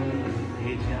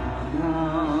चलते जाना,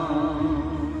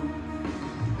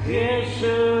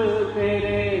 यीशु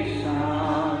तेरे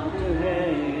साथ है,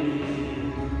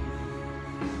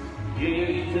 ये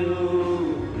तो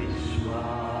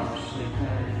विश्वास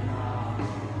करना।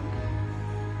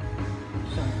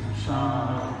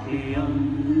 संसार के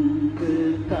अंत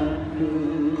तक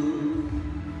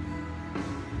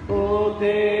ओ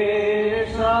तेरे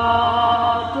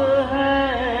साथ है,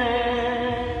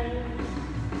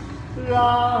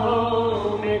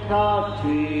 राहों में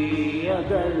कांटे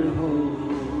अगर हो,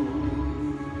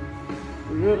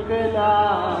 रुकना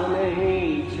नहीं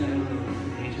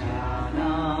चलते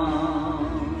जाना,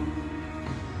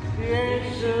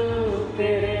 यीशु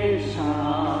तेरे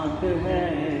साथ है,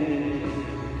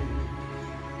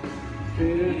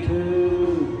 फिर तू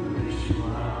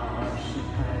विश्वास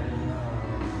करना।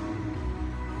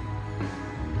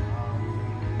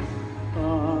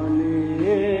 आने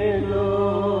लो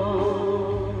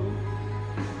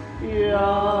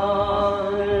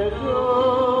यार जो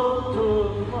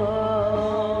तूफान,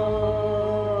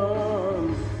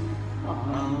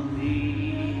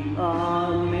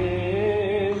 आने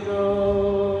लो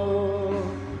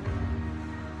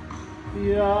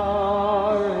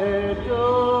यार है जो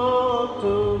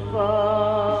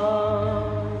तूफान,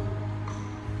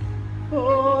 ओ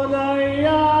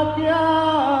नया क्या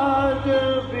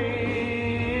भी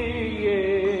ये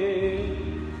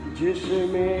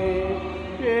जिसमें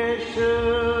यीशु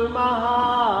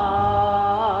महान,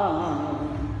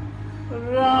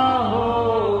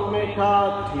 राहों में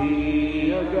कांटे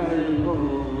अगर हो,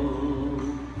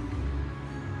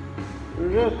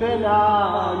 रुकना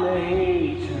नहीं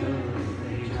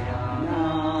चलते जाना,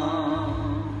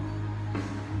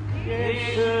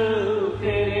 यीशु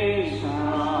तेरे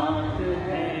साथ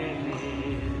है,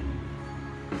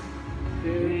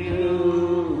 फिर तू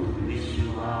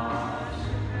विश्वास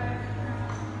करना।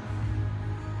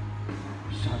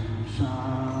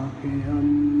 संसार के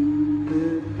अंत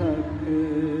तक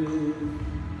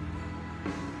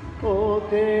ओ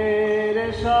तेरे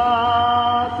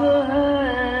साथ है,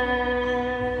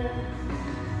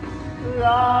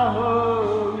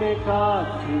 राहों में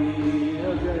कांटे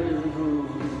अगर हो,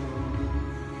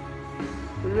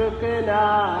 रुकना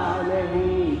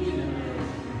नहीं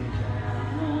चलते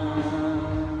जाना,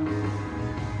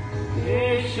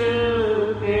 यीशु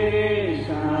तेरे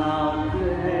साथ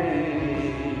है,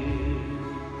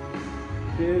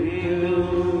 फिर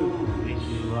तू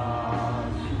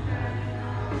विश्वास करना,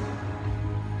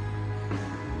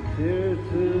 फिर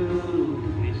तू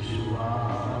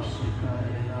विश्वास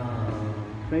करना।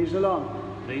 Praise the Lord.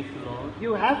 Praise the Lord.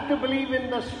 You have to believe in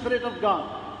the Spirit of God.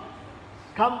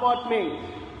 Come what may,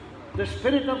 the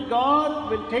Spirit of God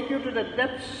will take you to the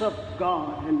depths of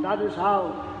God, and that is how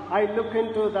I look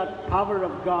into that power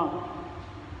of God.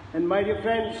 And my dear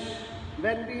friends,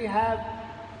 when we have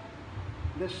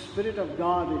the Spirit of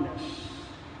God in us,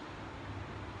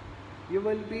 you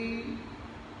will be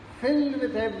filled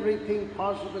with everything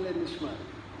possible in this world.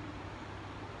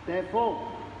 Therefore,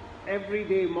 every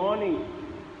day morning,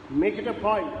 make it a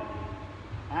point,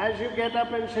 as you get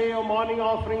up and say your morning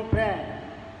offering prayer.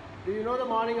 Do you know the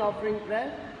morning offering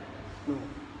prayer? No.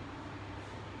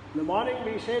 In the morning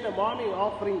we say the morning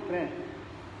offering prayer.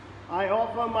 I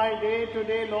offer my day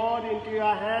today, Lord, into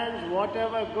your hands.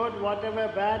 Whatever good, whatever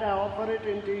bad, I offer it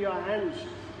into your hands.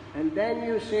 And then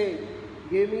you say,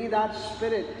 give me that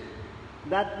Spirit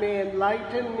that may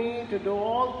enlighten me to do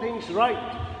all things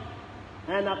right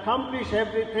and accomplish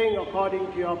everything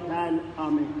according to your plan.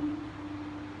 Amen.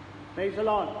 Praise the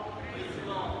Lord. Praise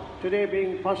the Lord. Today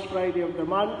being first Friday of the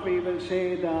month, we will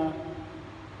say the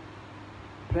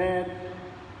prayer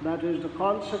that is the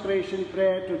consecration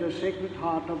prayer to the Sacred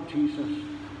Heart of Jesus.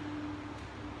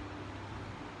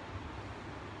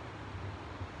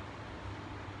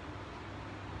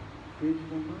 Page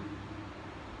number?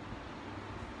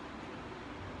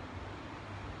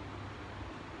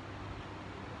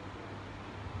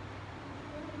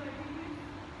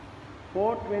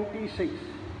 $426.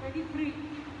 23.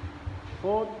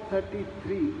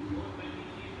 433.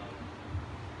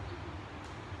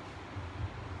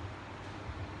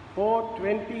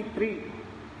 423.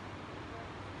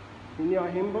 In your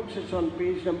hymn books, it's on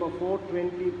page number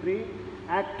 423.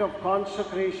 Act of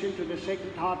consecration to the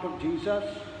Sacred Heart of Jesus.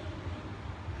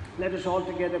 Let us all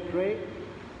together pray.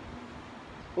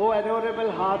 O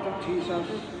adorable heart of Jesus,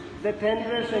 the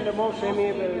tenderest and the most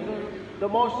amiable, the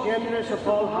most generous of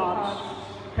all hearts,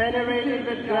 venerated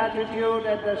with gratitude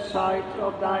at the sight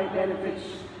of thy benefits,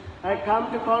 I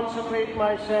come to consecrate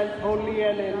myself wholly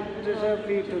and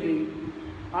unreservedly to thee.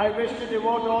 I wish to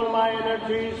devote all my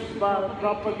energies by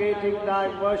propagating thy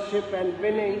worship and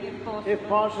winning, if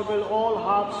possible, all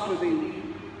hearts to thee.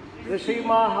 Receive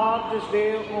my heart this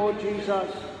day, O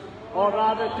Jesus, or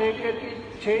rather take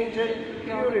it, change it,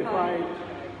 purify it,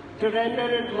 to render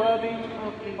it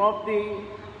worthy of thee.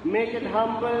 Make it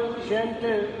humble,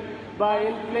 gentle, by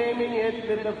inflaming it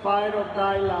with the fire of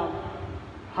thy love.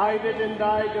 Hide it in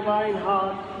thy divine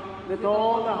heart with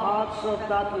all the hearts of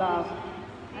that love,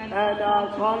 and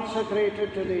are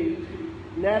consecrated to thee.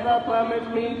 Never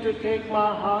permit me to take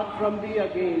my heart from thee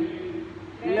again.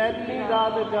 Let me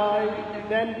rather die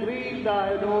than grieve thy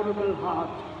adorable heart.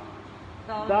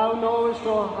 Thou knowest,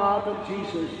 O heart of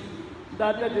Jesus,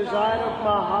 that the desire of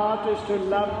my heart is to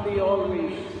love thee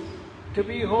always, to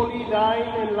be wholly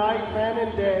thine in life and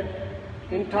in death,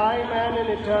 in time and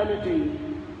in eternity.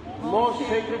 Most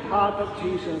Sacred Heart of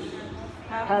Jesus,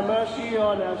 have mercy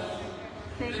on us.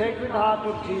 Sacred Heart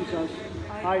of Jesus,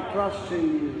 I trust in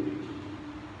you.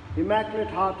 Immaculate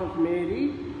Heart of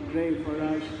Mary, pray for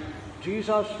us.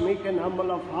 Jesus, meek and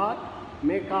humble of heart,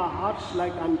 make our hearts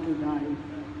like unto thine.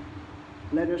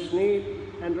 Let us kneel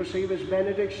and receive his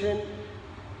benediction.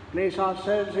 Place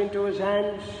ourselves into his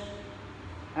hands.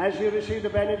 As you receive the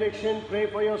benediction, pray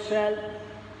for yourself.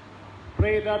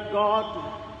 Pray that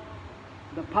God,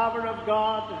 the power of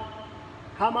God,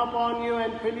 come upon you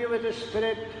and fill you with the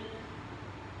Spirit,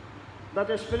 that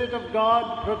the Spirit of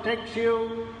God protects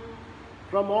you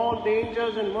from all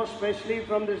dangers, and most especially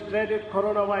from this dreaded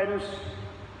coronavirus.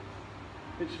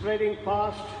 It's spreading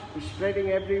fast, it's spreading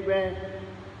everywhere.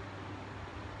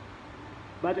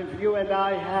 But if you and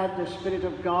I have the Spirit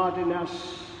of God in us,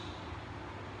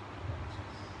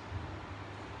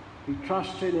 we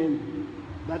trust in him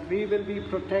that we will be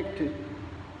protected.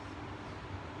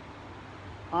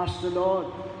 Ask the Lord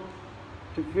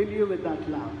to fill you with that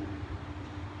love,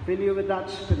 fill you with that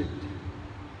Spirit.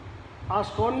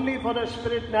 Ask only for the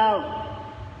Spirit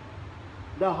now,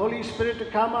 the Holy Spirit to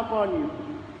come upon you,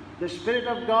 the Spirit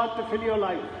of God to fill your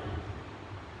life,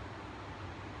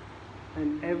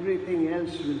 and everything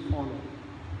else will follow.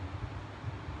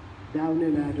 Down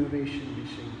in adoration we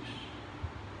sing.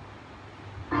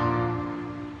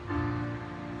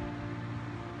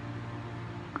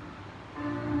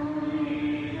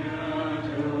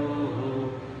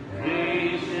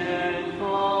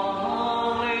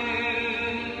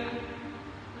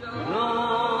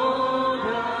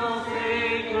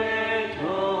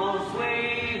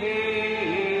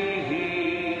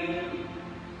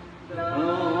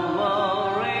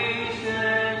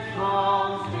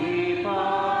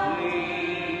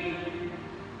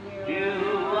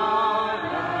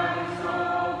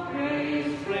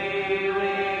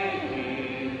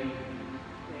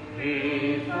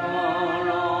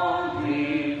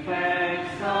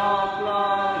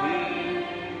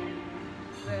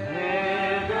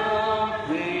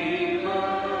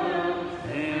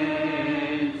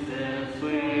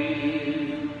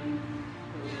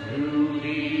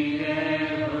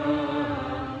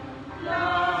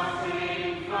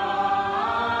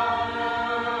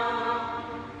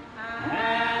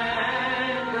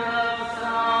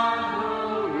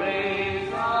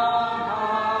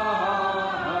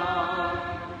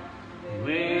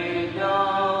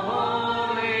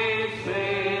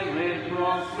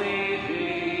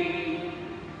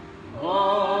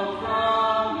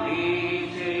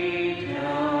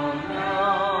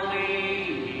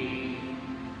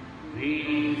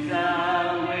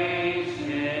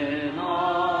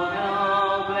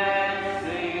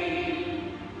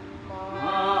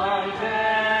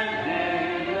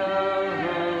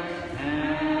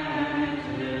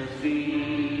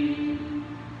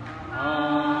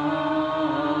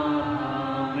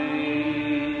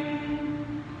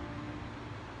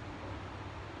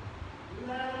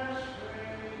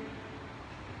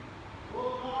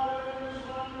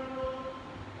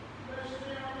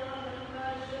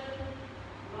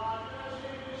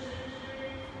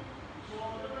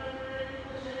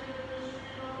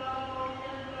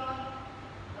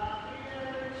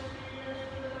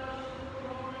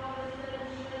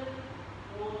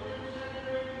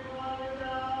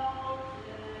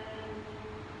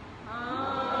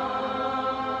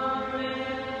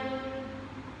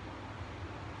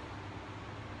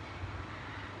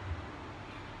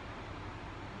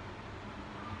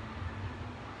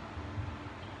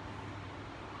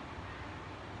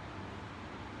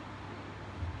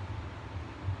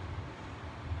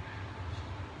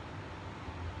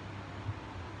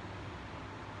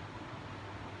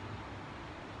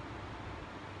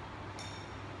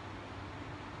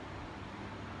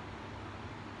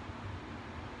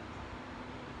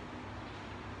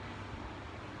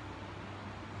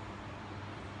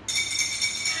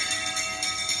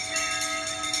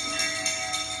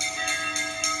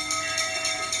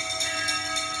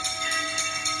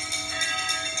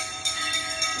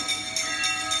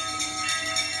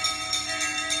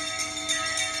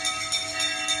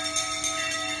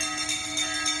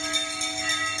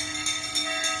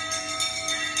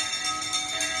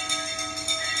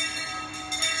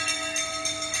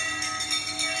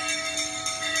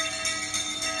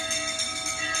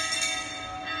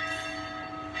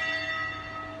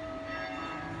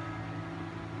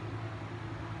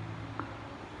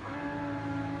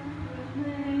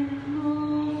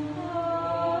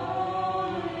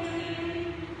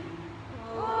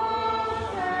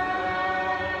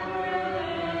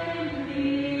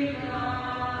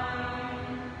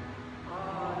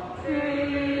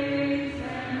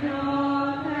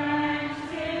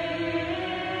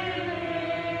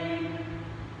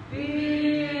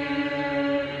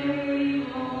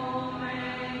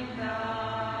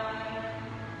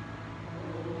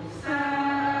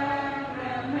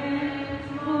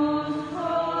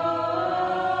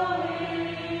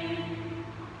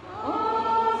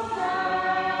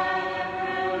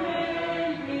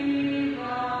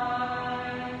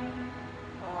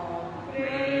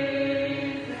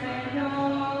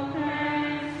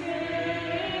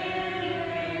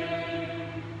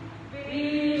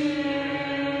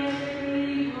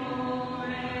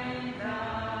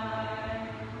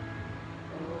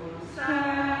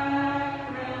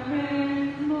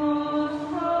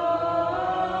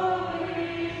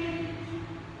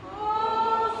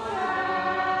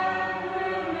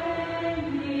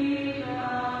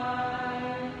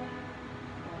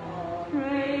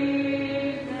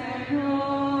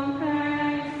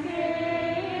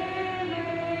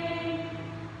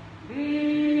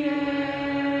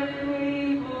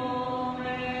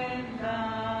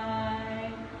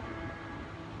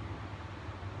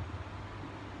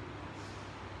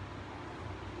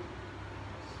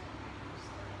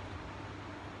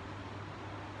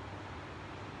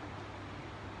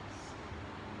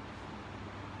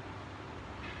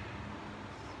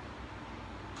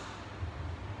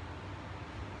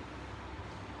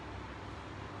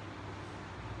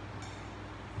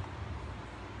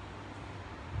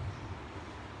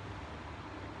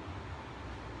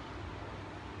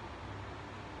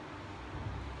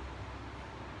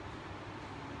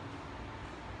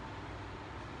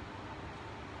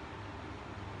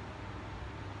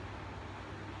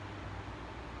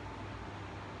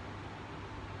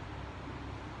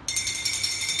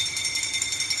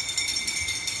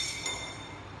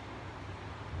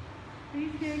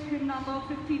 Please take hymn number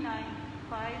 59,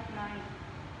 5-9.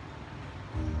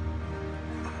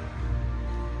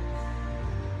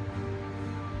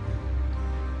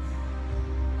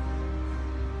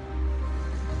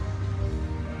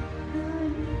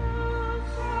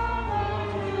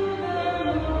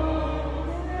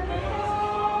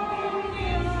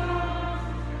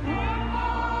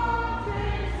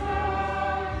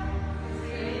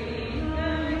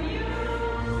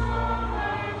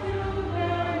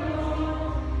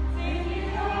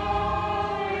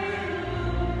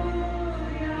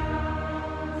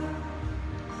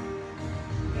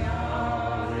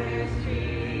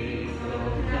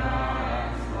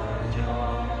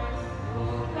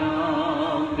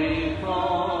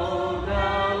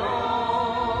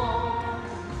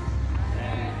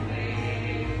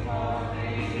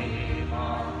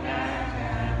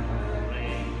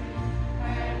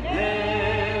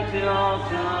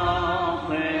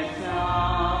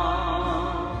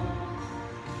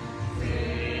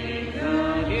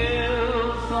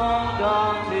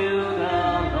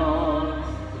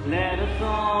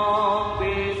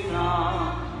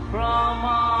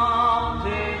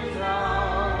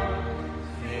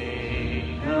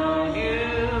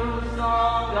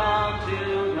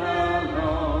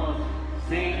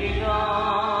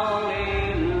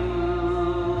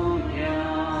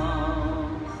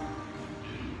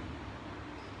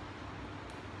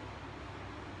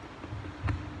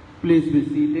 Please be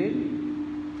seated.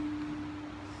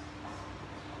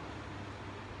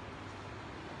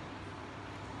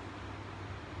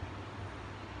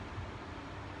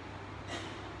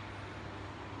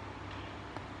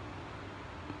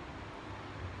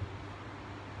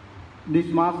 This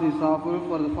Mass is offered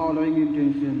for the following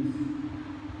intentions.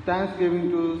 Thanksgiving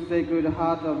to Sacred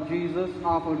Heart of Jesus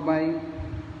offered by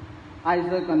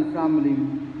Isaac and family.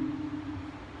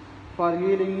 For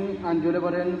healing and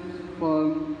deliverance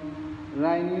for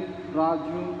Raini,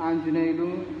 Raju,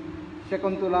 Anjaneyu,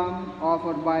 Shakuntala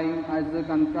offered by Isaac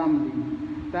and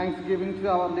family. Thanksgiving to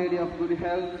Our Lady of Good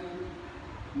Health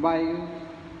by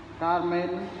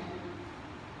Carmel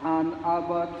and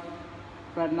Albert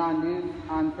Fernandez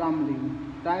and family.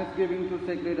 Thanksgiving to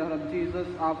Sacred Heart of Jesus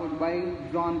offered by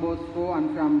John Bosco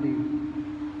and family.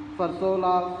 For soul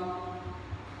of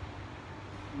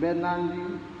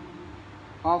Bernandi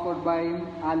offered by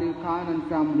Ali Khan and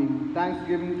family.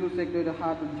 Thanksgiving to Sacred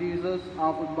Heart of Jesus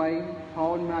offered by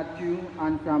Paul Matthew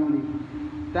and family.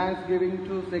 Thanksgiving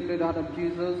to Sacred Heart of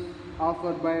Jesus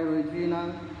offered by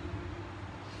Regina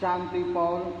Shanti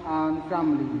Paul and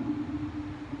family.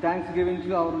 Thanksgiving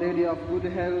to Our Lady of Good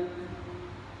Health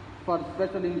for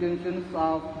special intentions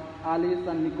of Alice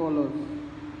and Nicholas.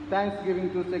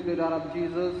 Thanksgiving to Sacred Heart of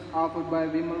Jesus offered by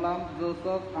Vimala,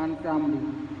 Joseph and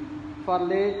family. For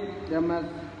late M.S.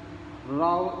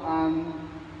 Rao and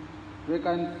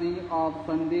vacancy of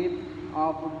Sandeep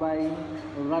offered by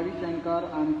Ravi Shankar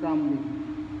and family.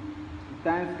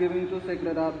 Thanksgiving to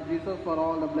Sacred Heart of Jesus for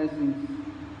all the blessings.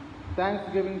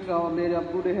 Thanksgiving to Our Lady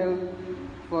of Good Health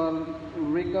for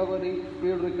recovery,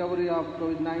 speed recovery of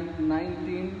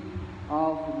COVID-19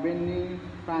 of Benny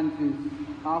Francis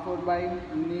offered by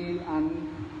Neil and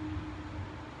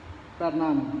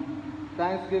Fernando.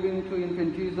 Thanksgiving to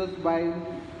Infant Jesus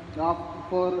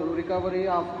for recovery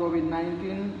of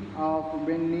COVID-19 of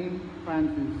Benny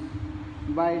Francis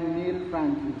by Neil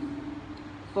Francis.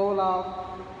 For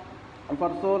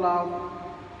soul of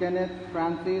Kenneth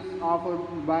Francis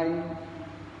offered by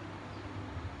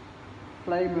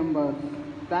fly members.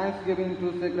 Thanksgiving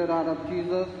to Sacred Heart of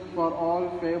Jesus for all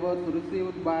favors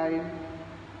received by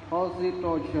Jose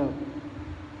Torture.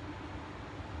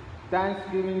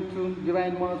 Thanksgiving to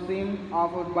Divine Mercy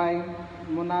offered by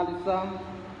Mona Lisa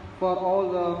for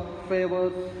all the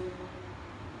favors.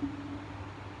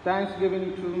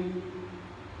 Thanksgiving to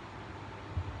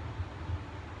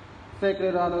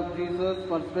Sacred Heart of Jesus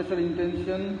for special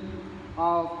intention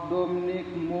of Dominic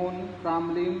Moon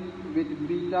family with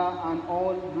Beta and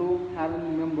all Blue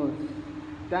Heaven members.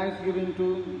 Thanksgiving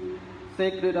to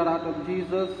Sacred Heart of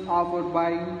Jesus offered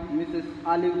by Mrs.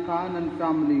 Aliv Khan and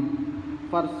family.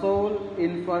 For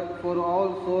all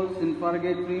souls in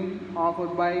purgatory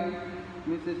offered by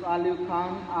Mrs. Aliv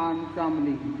Khan and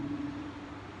family.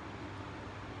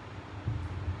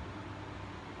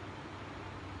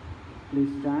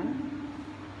 Please stand.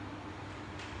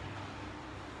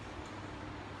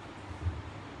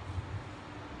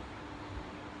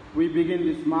 We begin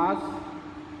this Mass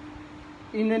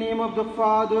in the name of the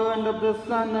Father and of the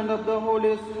Son and of the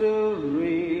Holy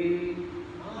Spirit.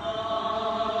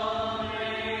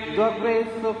 Amen. The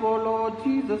grace of our Lord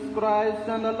Jesus Christ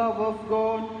and the love of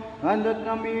God and the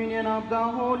communion of the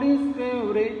Holy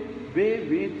Spirit be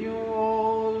with you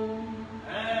all.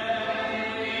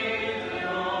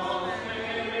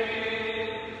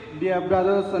 Dear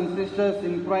brothers and sisters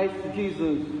in Christ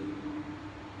Jesus,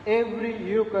 every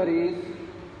Eucharist,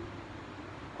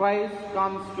 Christ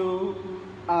comes to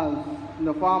us in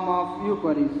the form of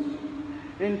Eucharist.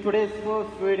 In today's first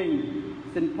reading,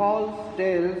 St. Paul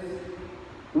tells,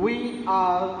 we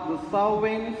are the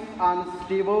servants and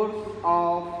stewards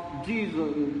of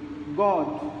Jesus,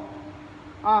 God.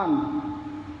 And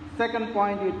second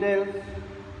point, he tells,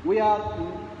 we are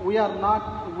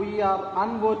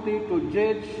unworthy to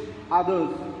judge others.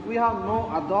 We have no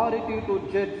authority to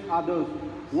judge others.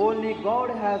 Only God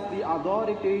has the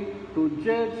authority to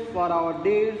judge for our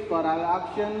deeds, for our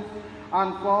actions,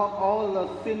 and for all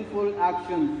the sinful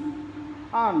actions.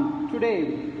 And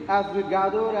today, as we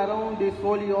gather around this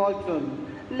holy altar,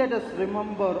 let us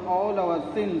remember all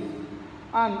our sins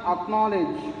and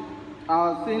acknowledge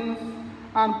our sins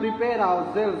and prepare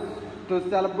ourselves to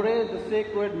celebrate the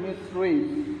sacred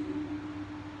mysteries.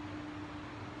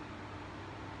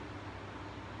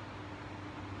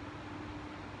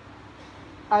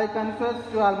 I confess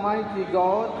to Almighty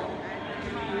God,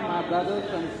 to my brothers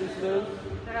and sisters,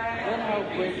 that I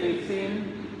have greatly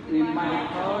sinned in my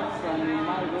thoughts and in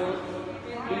my words,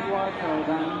 in what I have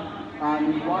done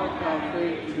and in what I have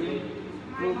failed to do,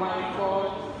 through my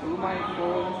fault, through my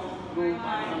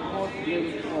most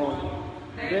grave fault.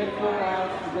 Therefore, I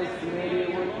ask Blessed Mary,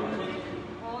 Virgin,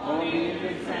 all the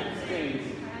angels and saints,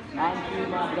 and to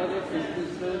my brothers and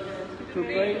sisters, to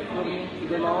pray for me to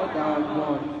the Lord our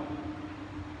God.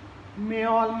 May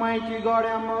Almighty God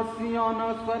have mercy on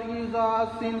us, forgive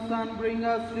our sins, and bring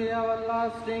us to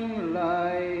everlasting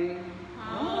life.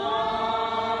 Amen.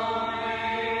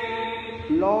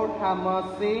 Lord have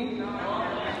mercy.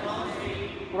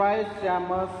 Christ have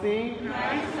mercy.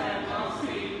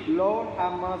 Lord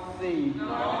have mercy.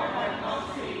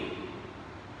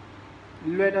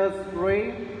 Let us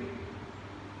pray.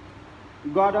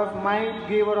 God of might,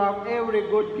 giver of every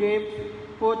good gift,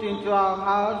 put into our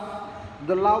hearts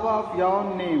the love of your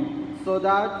name, so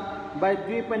that by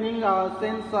deepening our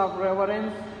sense of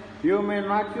reverence, you may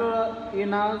nurture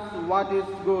in us what is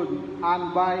good,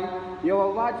 and by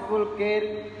your watchful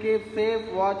care keep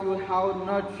safe what you have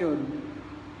nurtured.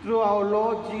 Through our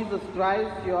Lord Jesus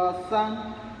Christ, your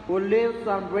Son, who lives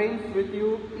and reigns with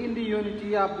you in the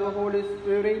unity of the Holy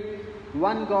Spirit,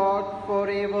 one God,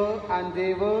 forever and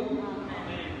ever.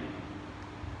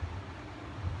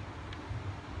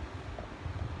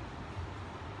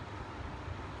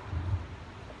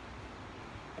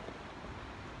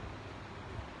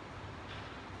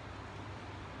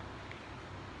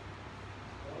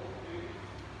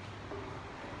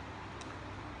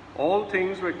 All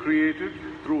things were created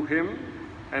through him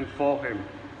and for him.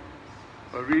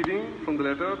 A reading from the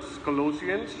letter to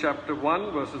Colossians chapter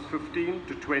 1 verses 15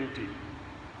 to 20.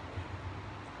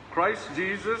 Christ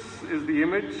Jesus is the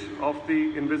image of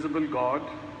the invisible God,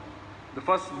 the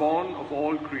firstborn of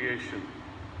all creation.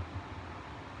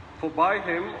 For by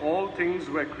him all things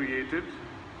were created,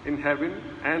 in heaven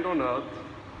and on earth,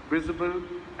 visible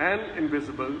and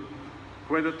invisible,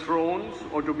 whether thrones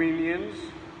or dominions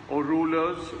or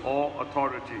rulers or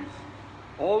authorities.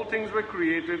 All things were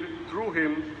created through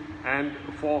him and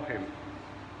for him.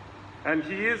 And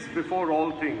he is before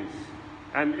all things,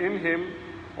 and in him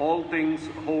all things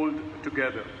hold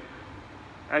together.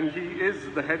 And he is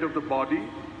the head of the body,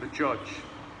 the church.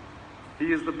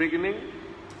 He is the beginning,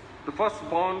 the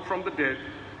firstborn from the dead,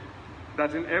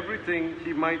 that in everything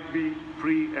he might be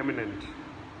preeminent.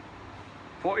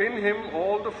 For in him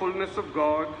all the fullness of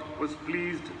God was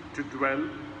pleased to dwell,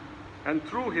 and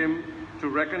through him to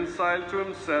reconcile to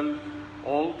himself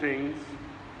all things,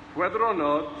 whether on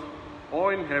earth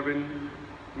or in heaven,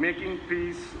 making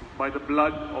peace by the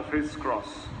blood of his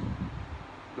cross.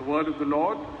 The word of the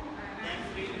Lord.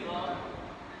 Thanks be to God.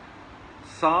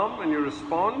 Psalm and your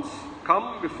response: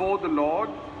 come before the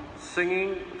Lord,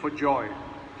 singing for joy.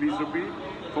 Please repeat.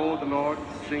 Before the Lord,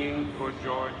 singing for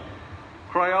joy.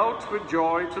 Cry out with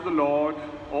joy to the Lord,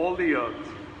 all the earth.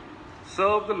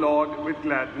 Serve the Lord with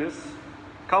gladness.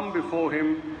 Come before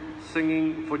him,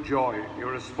 singing for joy.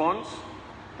 Your response: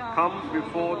 come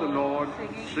before the Lord,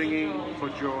 singing for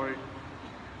joy.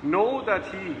 Know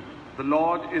that he, the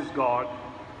Lord, is God.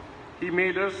 He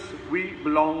made us, we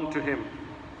belong to him.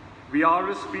 We are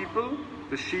his people,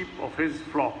 the sheep of his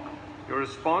flock. Your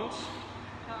response: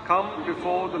 come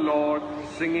before the Lord,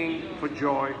 singing for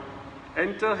joy.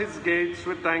 Enter his gates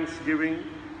with thanksgiving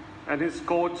and his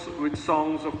courts with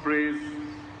songs of praise.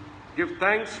 Give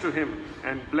thanks to him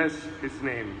and bless his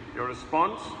name. Your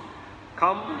response: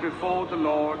 come before the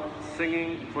Lord,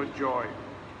 singing for joy.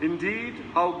 Indeed,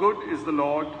 how good is the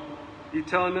Lord,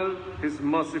 eternal his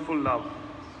merciful love.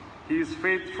 He is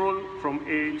faithful from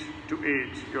age to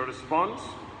age. Your response?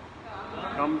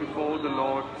 Come before the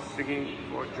Lord singing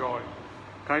for joy.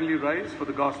 Kindly rise for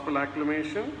the gospel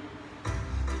acclamation.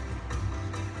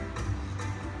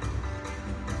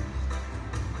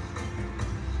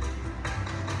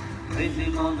 Praise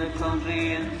him on the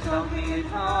country and sounding it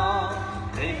out.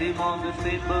 Praise him on the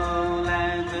steeple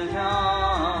and the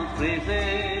town. Praise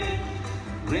him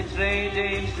with strange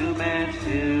instruments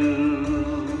too.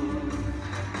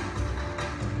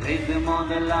 Praise him on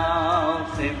the loud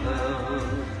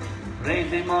cymbal.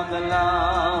 Praise him on the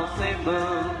loud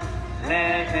cymbal.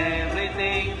 Let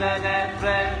everything that hath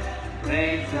breath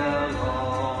praise the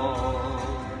Lord.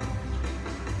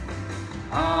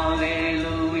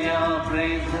 Hallelujah,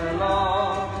 praise the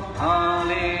Lord.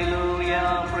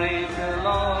 Hallelujah, praise the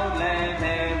Lord. Let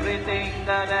everything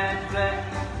that hath breath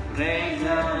praise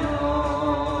the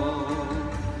Lord.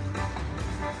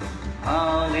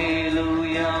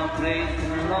 Hallelujah, praise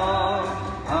the Lord.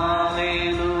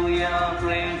 Hallelujah,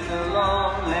 praise the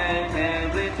Lord. Let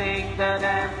everything that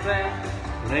hath breath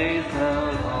praise the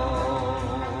Lord.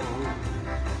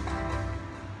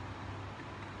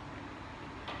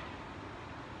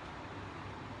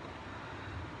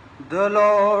 The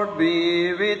Lord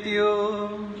be with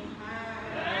you.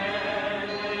 And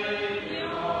with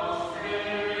your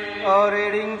spirit. A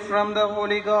reading from the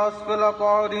Holy Gospel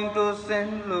according to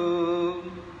St. Luke.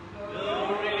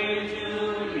 Glory to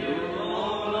you, O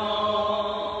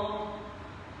Lord.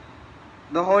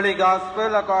 The Holy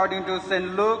Gospel according to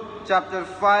St. Luke, chapter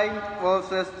 5,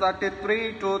 verses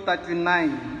 33 to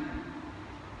 39.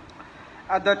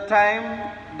 At that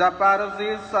time, the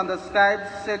Pharisees and the scribes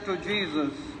said to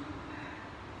Jesus,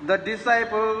 "The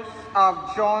disciples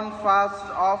of John fast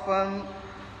often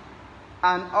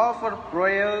and offer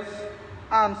prayers,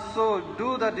 and so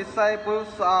do the disciples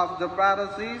of the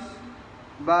Pharisees,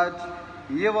 but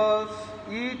yours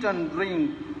eat and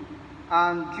drink."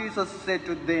 And Jesus said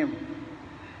to them,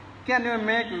 "Can you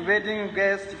make wedding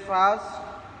guests fast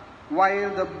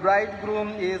while the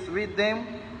bridegroom is with them?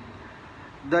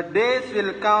 The days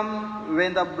will come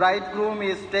when the bridegroom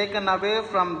is taken away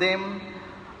from them,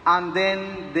 and then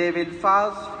they will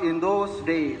fast in those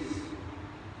days."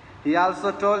 He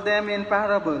also told them in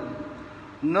parable,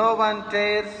 "No one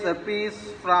tears a piece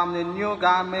from a new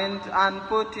garment and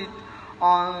put it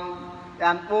on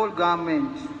an old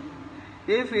garment.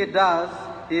 If he does,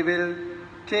 he will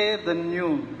tear the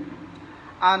new,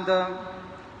 and the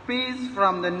piece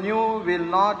from the new will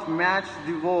not match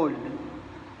the old.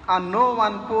 And no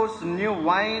one pours new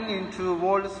wine into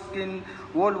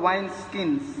old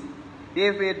wineskins.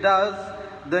 If it does,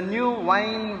 the new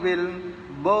wine will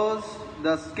burst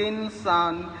the skins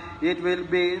and it will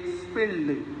be spilled,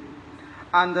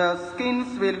 and the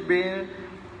skins will be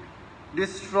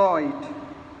destroyed.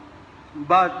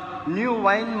 But new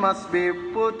wine must be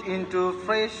put into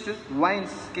fresh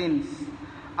wineskins,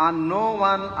 and no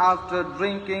one after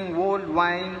drinking old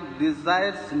wine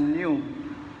desires new,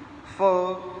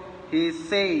 for he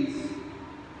says,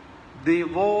 the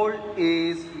old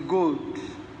is good."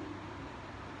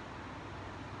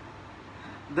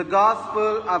 The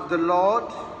Gospel of the Lord.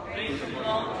 Praise the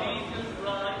Lord Jesus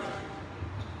Christ.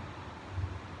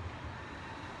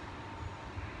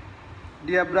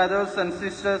 Dear brothers and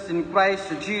sisters in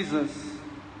Christ Jesus,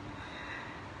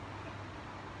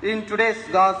 in today's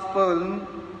Gospel,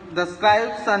 the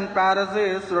scribes and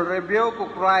Pharisees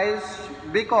rebuke Christ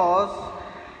because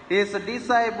his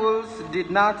disciples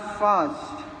did not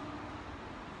fast.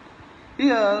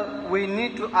 Here we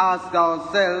need to ask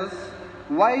ourselves,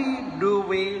 why do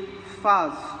we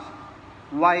fast?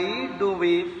 Why do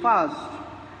we fast?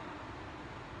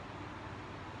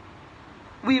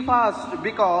 We fast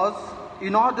because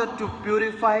in order to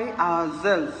purify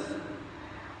ourselves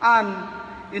and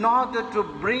in order to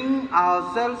bring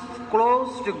ourselves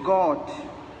close to God.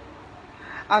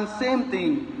 And same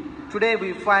thing, today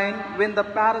we find when the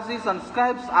Pharisees and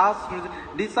scribes asked the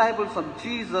disciples of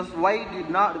Jesus why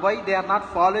they are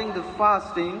not following the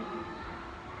fasting,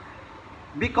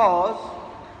 because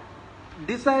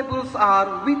disciples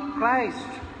are with Christ,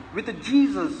 with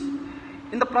Jesus,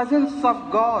 in the presence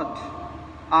of God.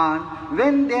 And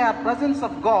when they are presence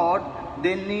of God,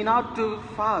 they need not to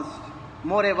fast.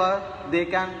 Moreover, they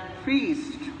can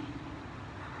feast.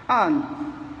 And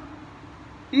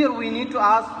here we need to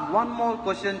ask one more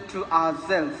question to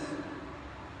ourselves.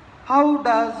 How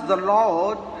does the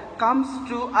Lord comes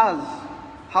to us?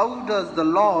 How does the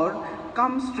Lord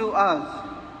comes to us?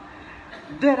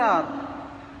 There are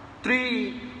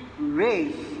three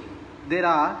ways.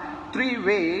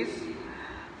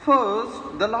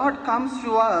 First, the Lord comes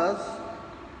to us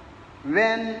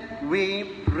when we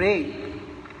pray.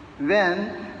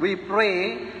 When we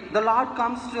pray, the Lord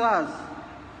comes to us.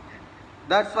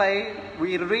 That's why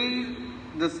we read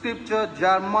the scripture,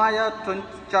 Jeremiah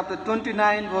chapter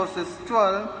 29 verses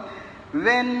 12.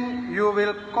 When you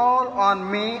will call on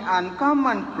me and come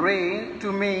and pray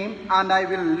to me, and I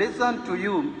will listen to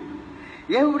you.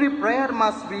 Every prayer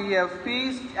must be a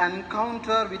feast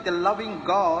encounter with a loving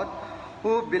God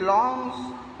who belongs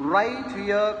right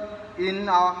here in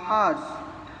our hearts.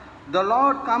 The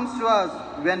Lord comes to us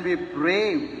when we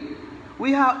pray.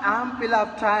 We have ample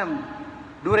of time.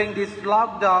 During this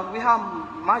lockdown, we have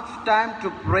much time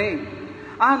to pray.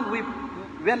 And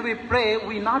when we pray,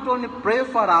 we not only pray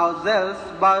for ourselves,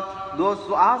 but those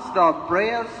who ask our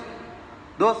prayers,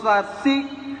 those who are sick,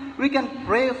 we can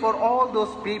pray for all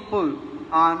those people.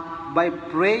 And by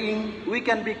praying, we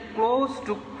can be close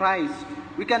to Christ.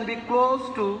 We can be close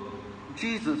to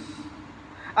Jesus.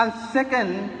 And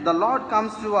second, the Lord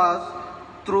comes to us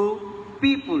through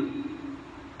people.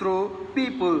 Through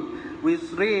people. We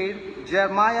read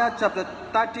Jeremiah chapter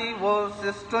 30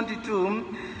 verses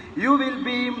 22. You will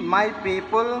be my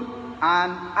people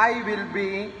and I will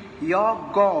be your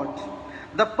God.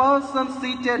 The person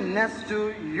seated next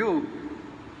to you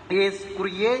is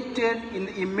created in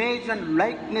the image and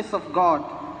likeness of God.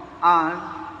 And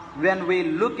when we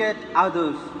look at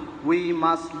others, we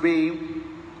must be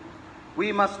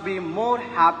more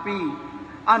happy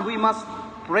and we must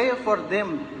pray for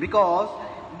them because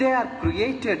they are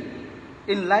created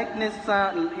in likeness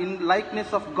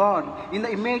of God, in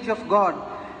the image of God.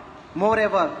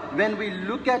 Moreover, when we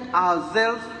look at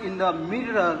ourselves in the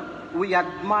mirror, we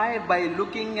admire by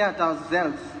looking at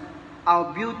ourselves,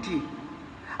 our beauty.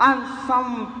 And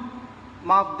some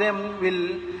of them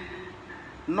will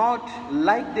not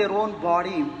like their own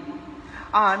body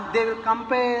and they will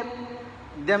compare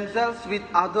themselves with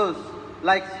others,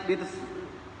 like with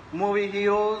movie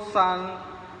heroes.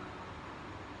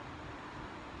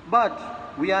 But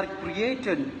we are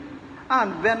created,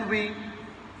 and when we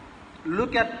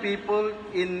look at people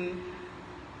in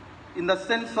the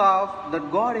sense of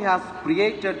that God has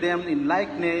created them in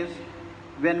likeness,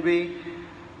 when we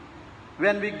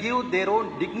give their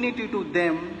own dignity to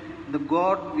them, the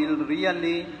God will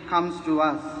really comes to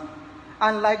us.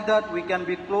 And like that, we can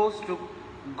be close to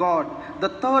God. The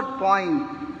third point,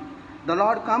 the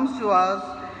Lord comes to us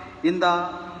in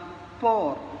the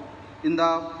poor. In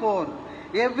the poor.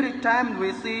 Every time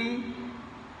we see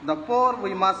the poor,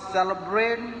 we must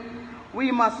celebrate.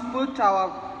 We must put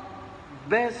our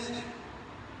best,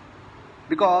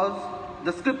 because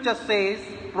the scripture says,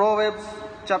 Proverbs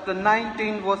chapter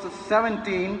 19 verse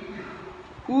 17,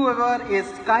 whoever is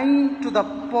kind to the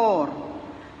poor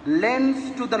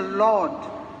lends to the Lord,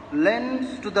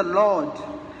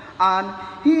 and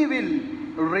he will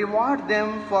reward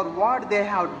them for what they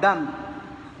have done.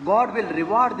 God will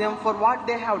reward them for what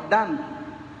they have done.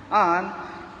 And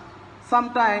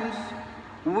sometimes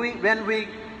when we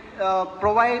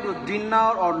provide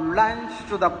dinner or lunch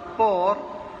to the poor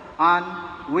and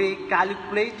we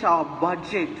calculate our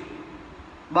budget,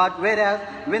 but whereas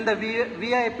when the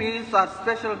VIPs or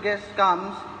special guests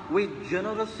comes, we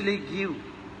generously give.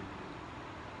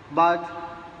 But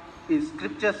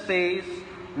scripture says,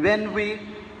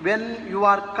 when you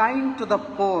are kind to the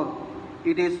poor,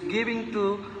 it is giving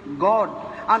to God,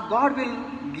 and God will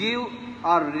give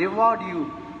or reward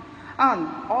you. And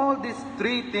all these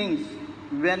three things,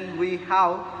 when we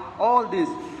have all this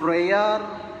prayer,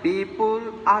 people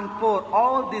and poor,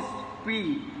 all this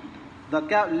P, the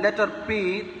letter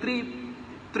P, three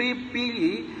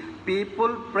P,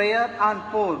 people, prayer and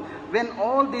poor. When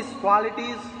all these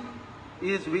qualities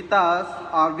is with us,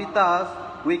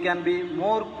 we can be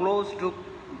more close to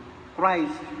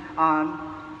Christ, and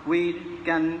we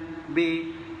can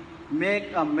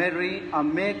make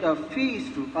a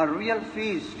feast, a real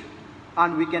feast,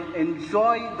 and we can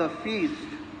enjoy the feast,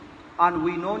 and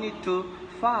we no need to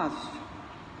fast.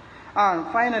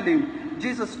 And finally,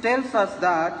 Jesus tells us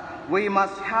that we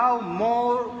must have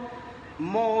more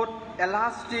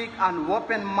elastic and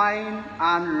open mind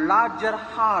and larger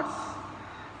hearts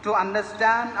to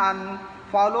understand and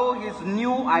follow his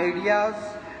new ideas,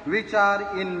 which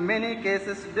are in many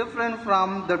cases different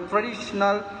from the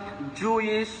traditional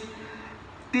Jewish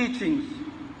teachings.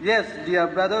 Yes, dear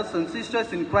brothers and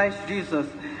sisters in Christ Jesus,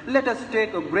 let us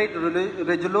take a great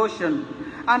resolution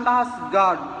and ask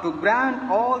God to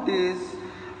grant all these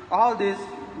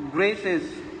graces.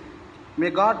 May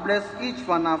God bless each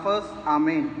one of us.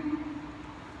 Amen.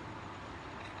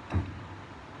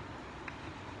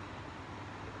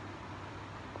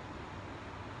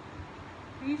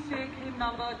 Please take hymn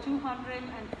number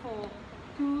 204,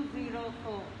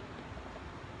 204.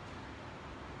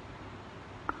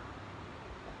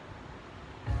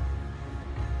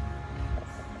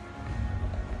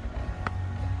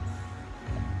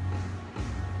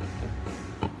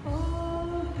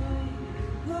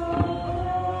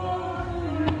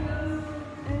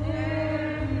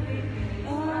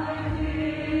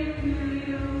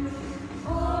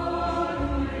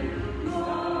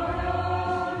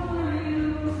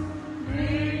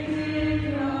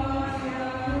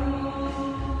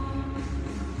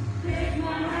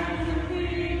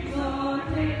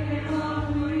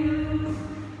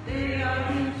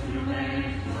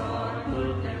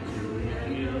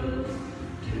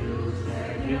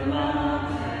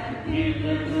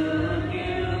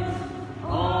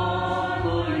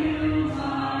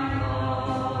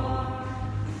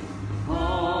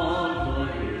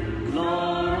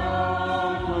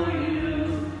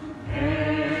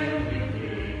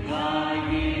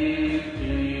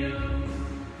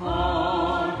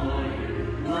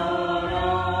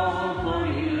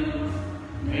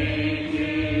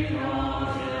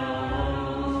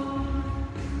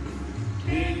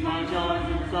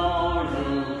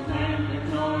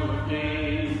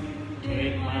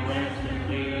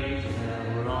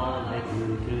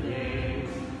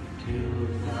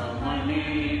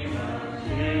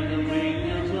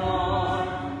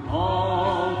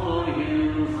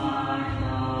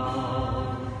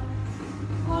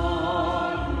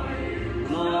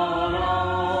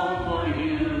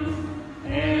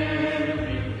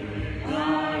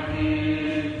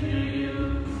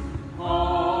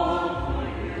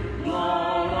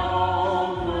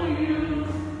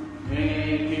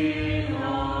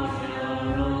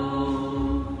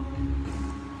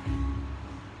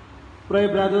 Pray,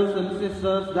 brothers and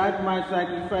sisters, that my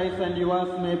sacrifice and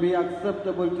yours may be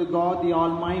acceptable to God, the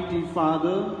Almighty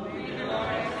Father.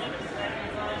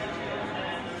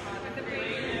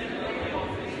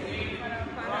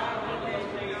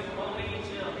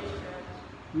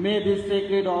 May this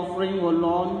sacred offering, O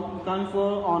Lord,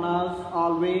 confer on us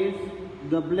always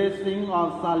the blessing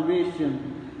of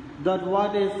salvation, that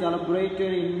what is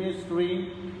celebrated in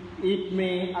mystery, it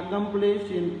may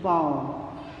accomplish in power.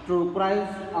 Through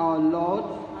Christ our Lord.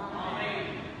 Amen.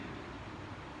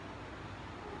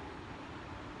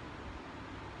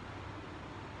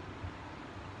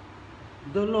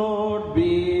 The Lord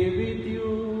be with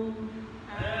you.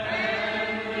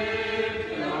 And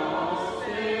with your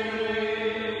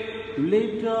spirit.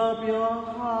 Lift up your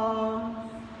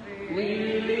hearts.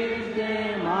 We lift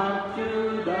them up to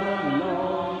the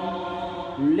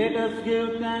Lord. Let us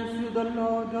give thanks to the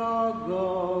Lord our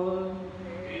God.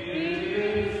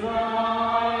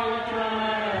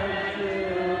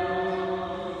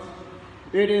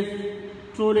 It is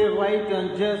truly right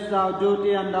and just our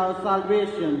duty and our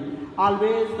salvation,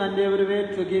 always and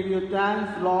everywhere to give you thanks,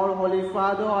 Lord, Holy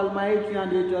Father, Almighty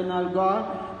and Eternal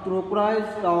God, through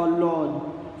Christ our Lord.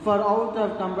 For out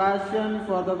of compassion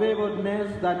for the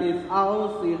waywardness that is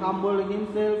ours, he humbled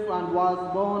himself and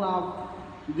was born of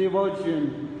the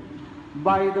Virgin.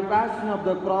 By the passion of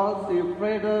the cross, he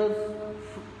freed us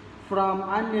from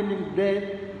unending death,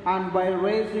 and by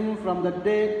raising from the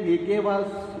dead, he gave us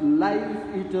life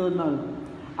eternal.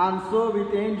 And so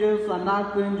with angels and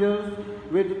archangels,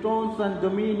 with thrones and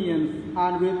dominions,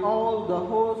 and with all the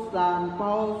hosts and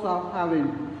powers of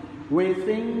heaven, we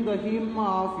sing the hymn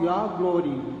of your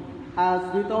glory,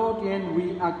 as without end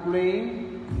we acclaim.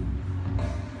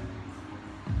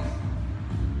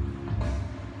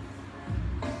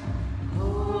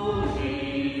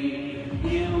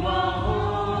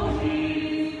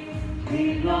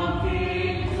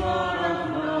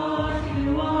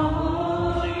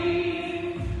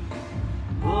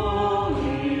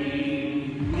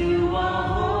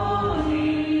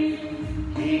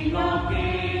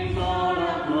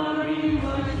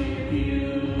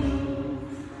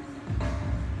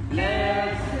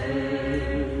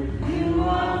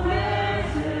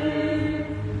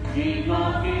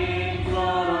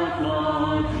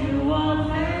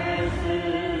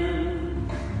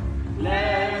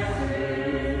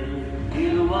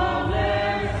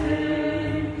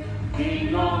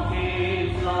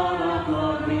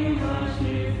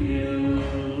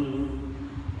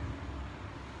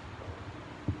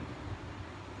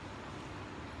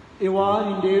 You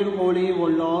are indeed holy, O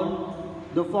Lord,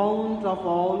 the fount of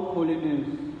all holiness.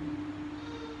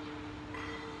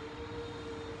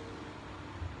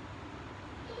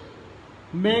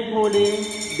 Make holy,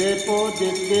 therefore,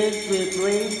 this gate, we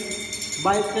pray,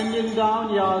 by sending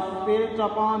down your Spirit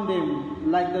upon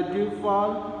them like the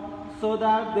dewfall, so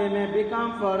that they may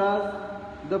become for us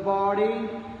the body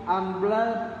and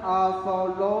blood of our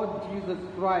Lord Jesus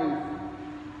Christ.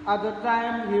 At the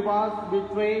time he was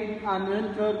betrayed and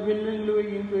entered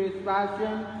willingly into his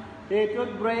passion, he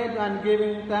took bread and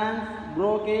giving thanks,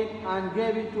 broke it and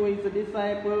gave it to his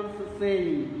disciples,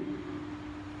 saying,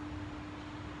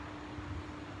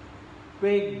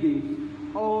 "Take this,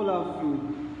 all of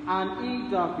you, and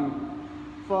eat of it,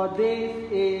 for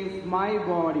this is my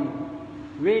body,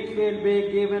 which will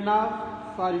be given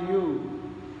up for you."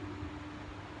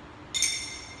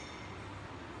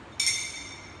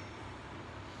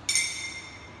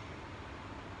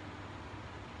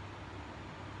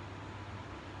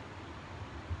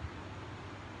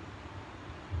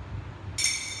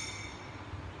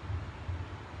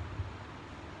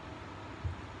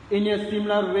 In a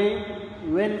similar way,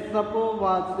 when supper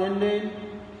was ended,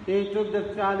 he took the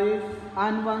chalice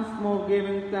and once more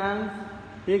giving thanks,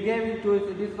 he gave it to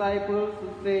his disciples,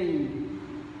 saying,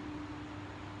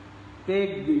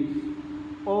 "Take this,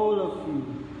 all of you,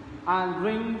 and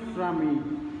drink from it,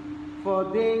 for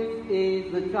this is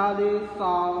the chalice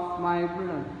of my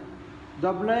blood,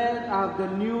 the blood of the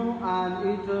new and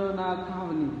eternal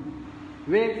covenant,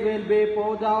 which will be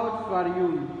poured out for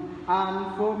you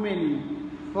and for many,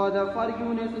 for the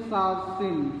forgiveness of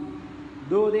sins.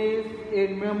 Do this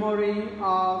in memory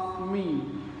of me."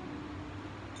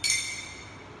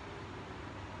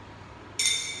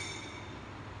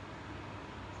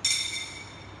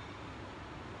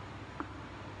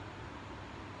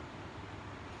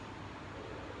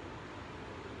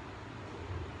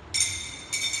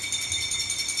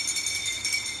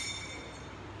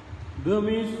 The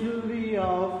mystery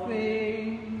of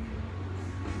faith.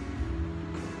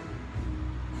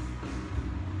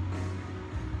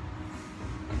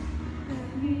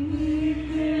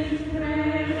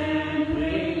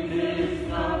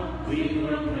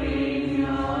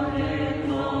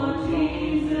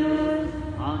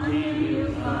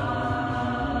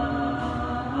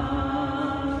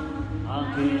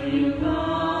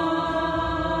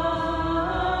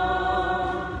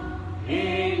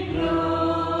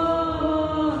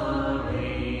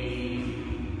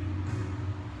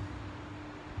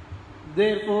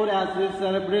 Therefore, as we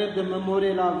celebrate the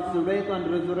memorial of his death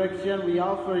and resurrection, we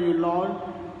offer you, Lord,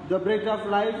 the bread of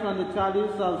life and the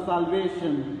chalice of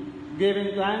salvation, giving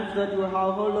thanks that you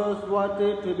have held us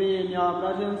worthy to be in your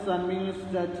presence and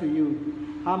minister to you.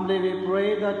 Humbly we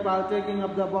pray that partaking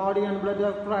of the body and blood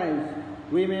of Christ,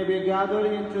 we may be gathered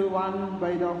into one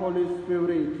by the Holy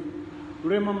Spirit.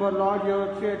 Remember, Lord, your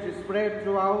church is spread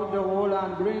throughout the world,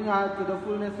 and bring her to the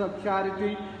fullness of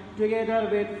charity, together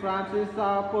with Francis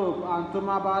our Pope and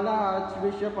Tumabala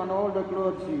Archbishop and all the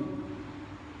clergy.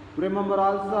 Remember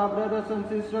also our brothers and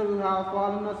sisters who have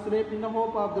fallen asleep in the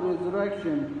hope of the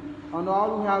resurrection, and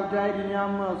all who have died in your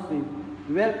mercy.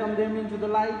 Welcome them into the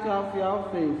light of your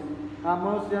face. Have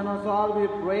mercy on us all, we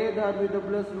pray, that with the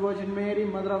Blessed Virgin Mary,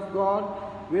 Mother of God,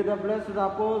 with the blessed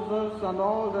apostles and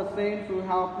all the saints who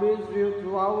have pleased you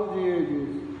throughout the ages,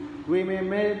 we may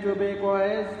merit to be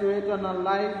co-heirs to eternal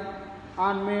life,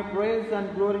 and may praise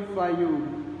and glorify you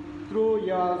through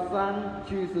your Son,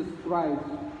 Jesus Christ.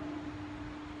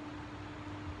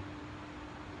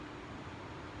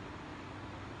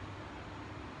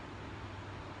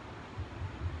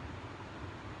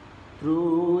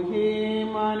 Through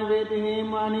him and with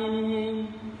him and in him,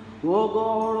 O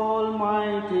God,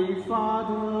 Almighty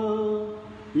Father,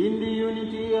 in the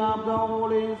unity of the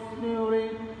Holy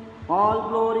Spirit, all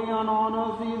glory and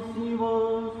honor is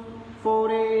yours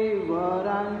forever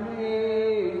and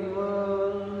ever.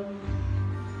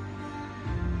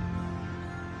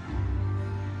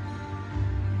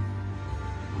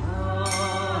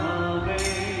 Amen.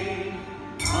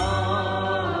 Amen.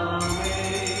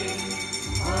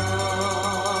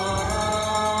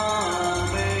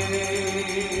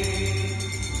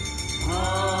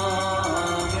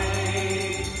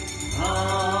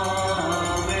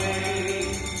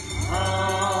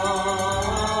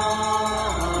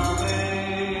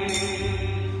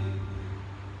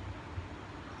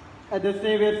 At the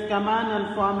Saviour's command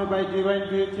and formed by divine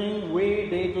teaching, we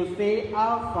dare to say,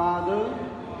 Our Father,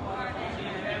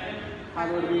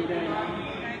 hallowed be thy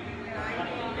name.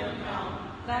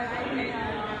 Thy will be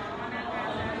done on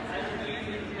earth as it is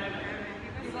in heaven.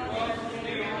 Give us this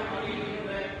day our daily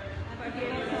bread, and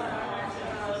forgive us our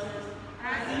trespasses,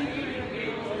 as we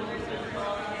forgive those who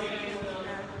trespass against us.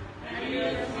 And lead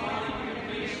us not into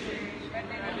temptation, but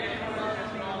deliver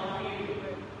us from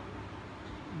evil.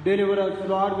 Deliver us,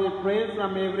 Lord, we pray,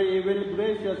 from every evil.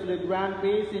 Graciously grant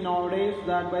peace in our days,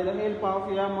 that by the help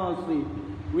of your mercy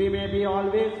we may be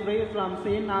always free from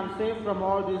sin and safe from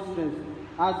all distress,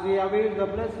 as we await the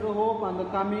blessed hope and the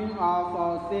coming of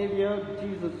our Savior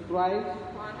Jesus Christ.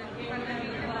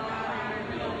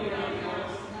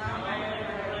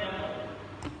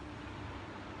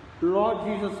 Lord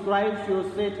Jesus Christ, you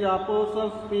said to your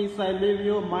apostles, "Peace I leave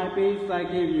you, my peace I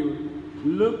give you."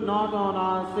 Look not on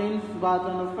our sins, but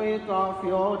on the faith of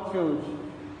your church,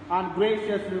 and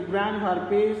graciously grant her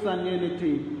peace and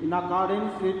unity, in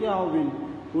accordance with your will,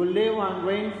 who live and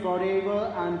reign forever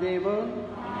and ever.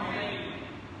 Amen.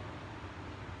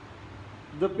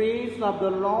 The peace of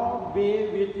the Lord be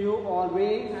with you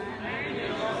always.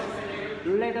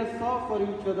 Amen. Let us offer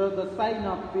each other the sign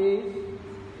of peace.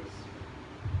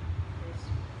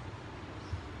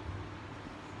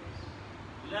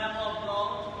 Lamb of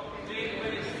God, take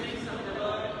away the sins of the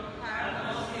world, have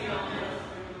mercy on us.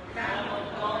 Lamb of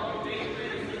God, take away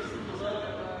the sins of the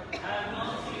world, have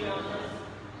mercy on us.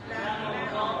 Lamb of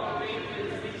God, take away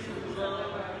the sins of the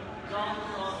world, grant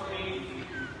us peace.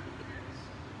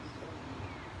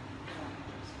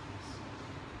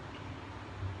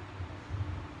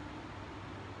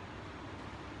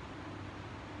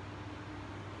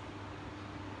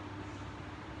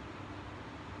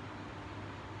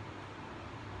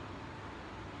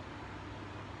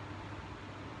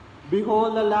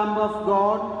 Behold the Lamb of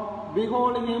God,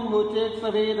 behold him who takes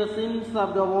away the sins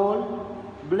of the world.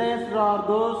 Blessed are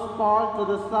those called to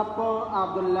the supper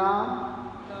of the Lamb.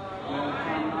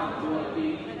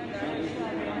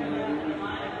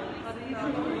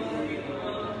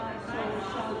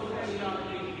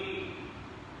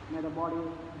 May the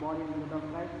body and blood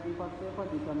of Christ keep us safe for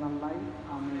eternal life.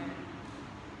 Amen.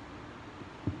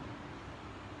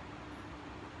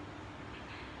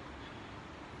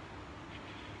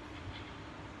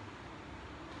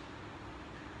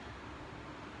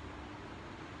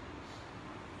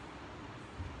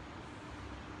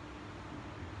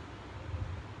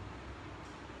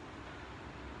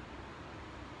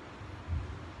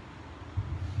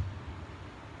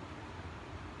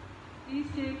 Please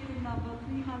take to number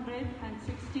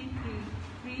 363,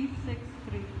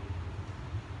 363.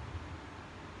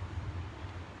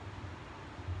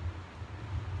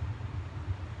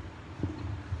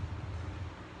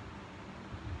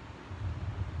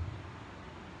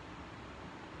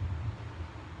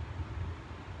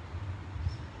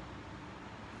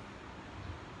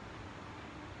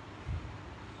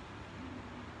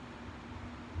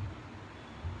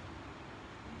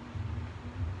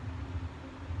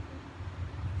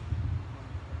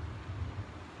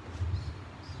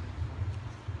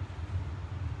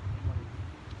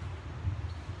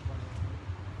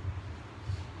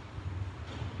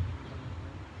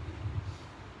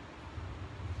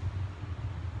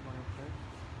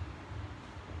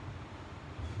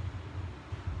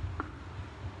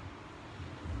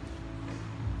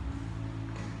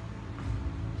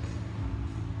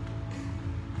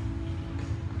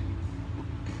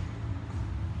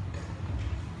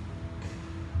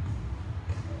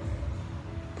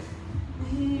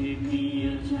 Make me a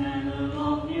channel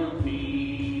of your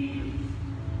peace.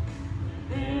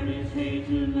 Where there is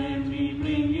hatred, let me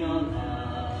bring your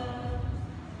love.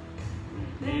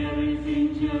 Where there is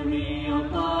injury, your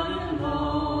pardon,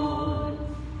 Lord.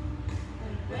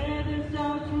 And where there's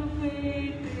doubt, your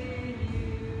faith in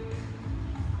you.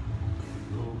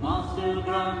 O Master,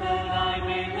 grant that I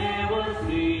may never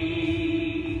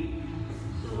see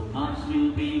so much to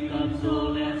be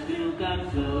consoled as to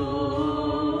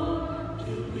console.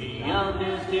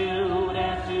 Understood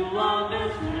as to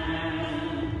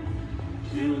understand,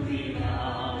 to be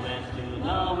loved as to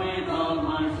love with all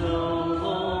my soul.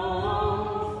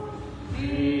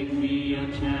 Make me a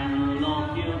channel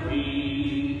of your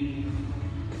peace.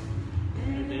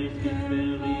 Where there's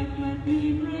spirit, let me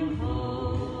bring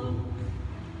hope.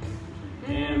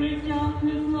 There is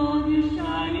darkness, Lord, you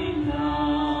shining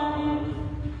light.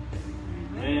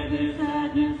 Where there's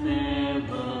sadness,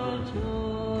 ever joy.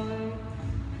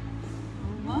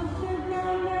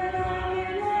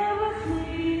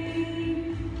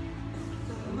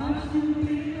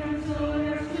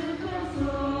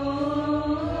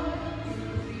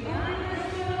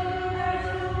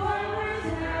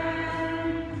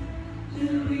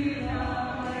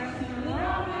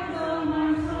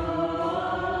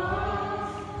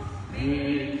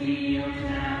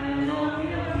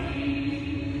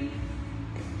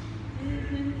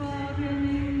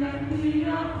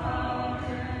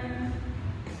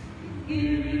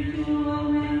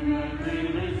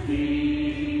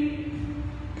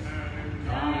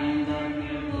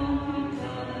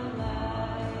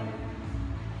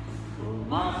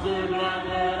 Master, grant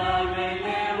that I may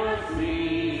never see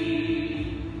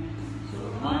so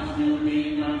much to be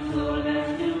consoled as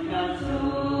to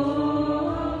console.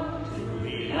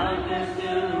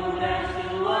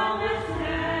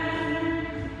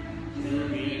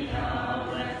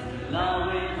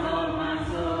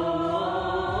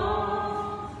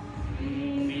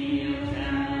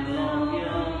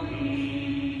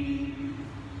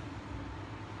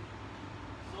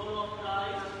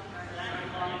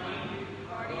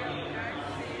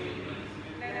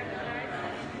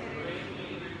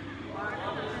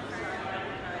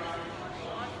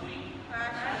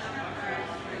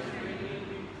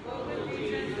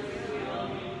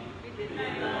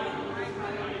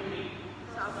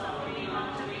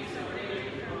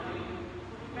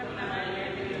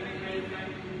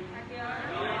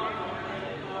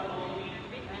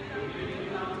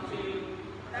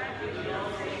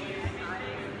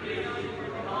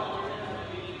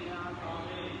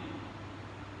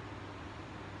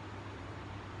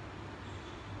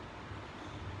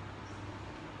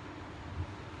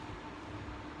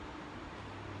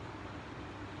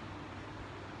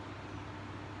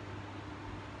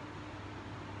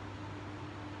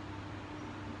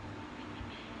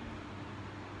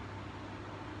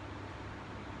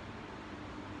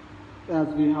 as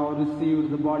we have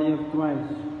received the body of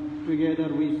Christ,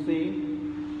 together we say,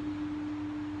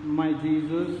 My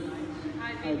Jesus,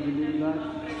 I believe that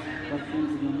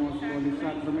present in the most holy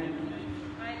sacrament.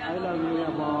 I love you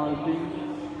above all things,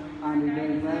 and I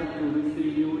desire to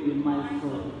receive you in my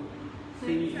soul.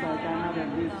 Since I cannot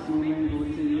at this moment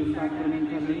receive you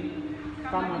sacramentally,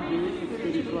 come and live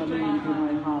spiritually into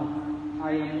my heart.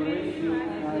 I embrace you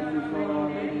as if I were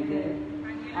already dead,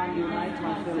 and unite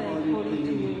myself wholly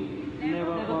to you.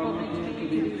 Never permit me to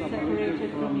be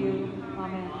separated from you.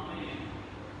 Amen.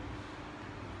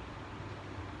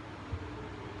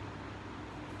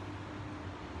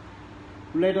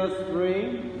 Let us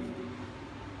pray.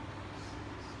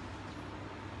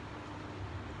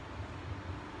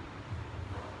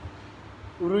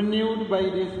 Renewed by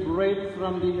this bread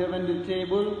from the heavenly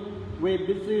table, we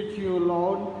beseech you,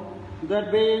 Lord,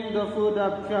 that being the food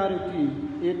of charity,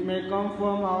 it may come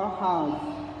from our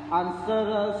hearts and stir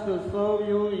us to serve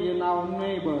you in our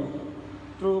neighbor.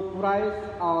 Through Christ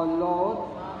our Lord.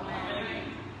 Amen.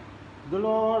 The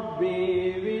Lord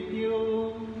be with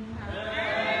you.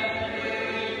 And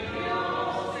with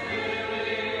your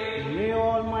spirit. May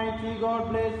Almighty God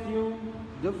bless you,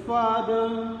 the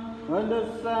Father, and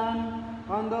the Son,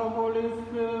 and the Holy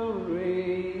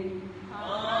Spirit.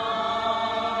 Amen.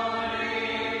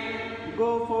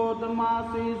 Go for the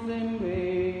masses in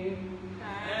vain.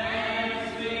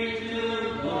 Thanks be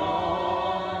to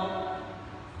God.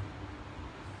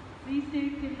 Please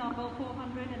take till number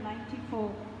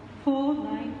 494.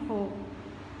 494.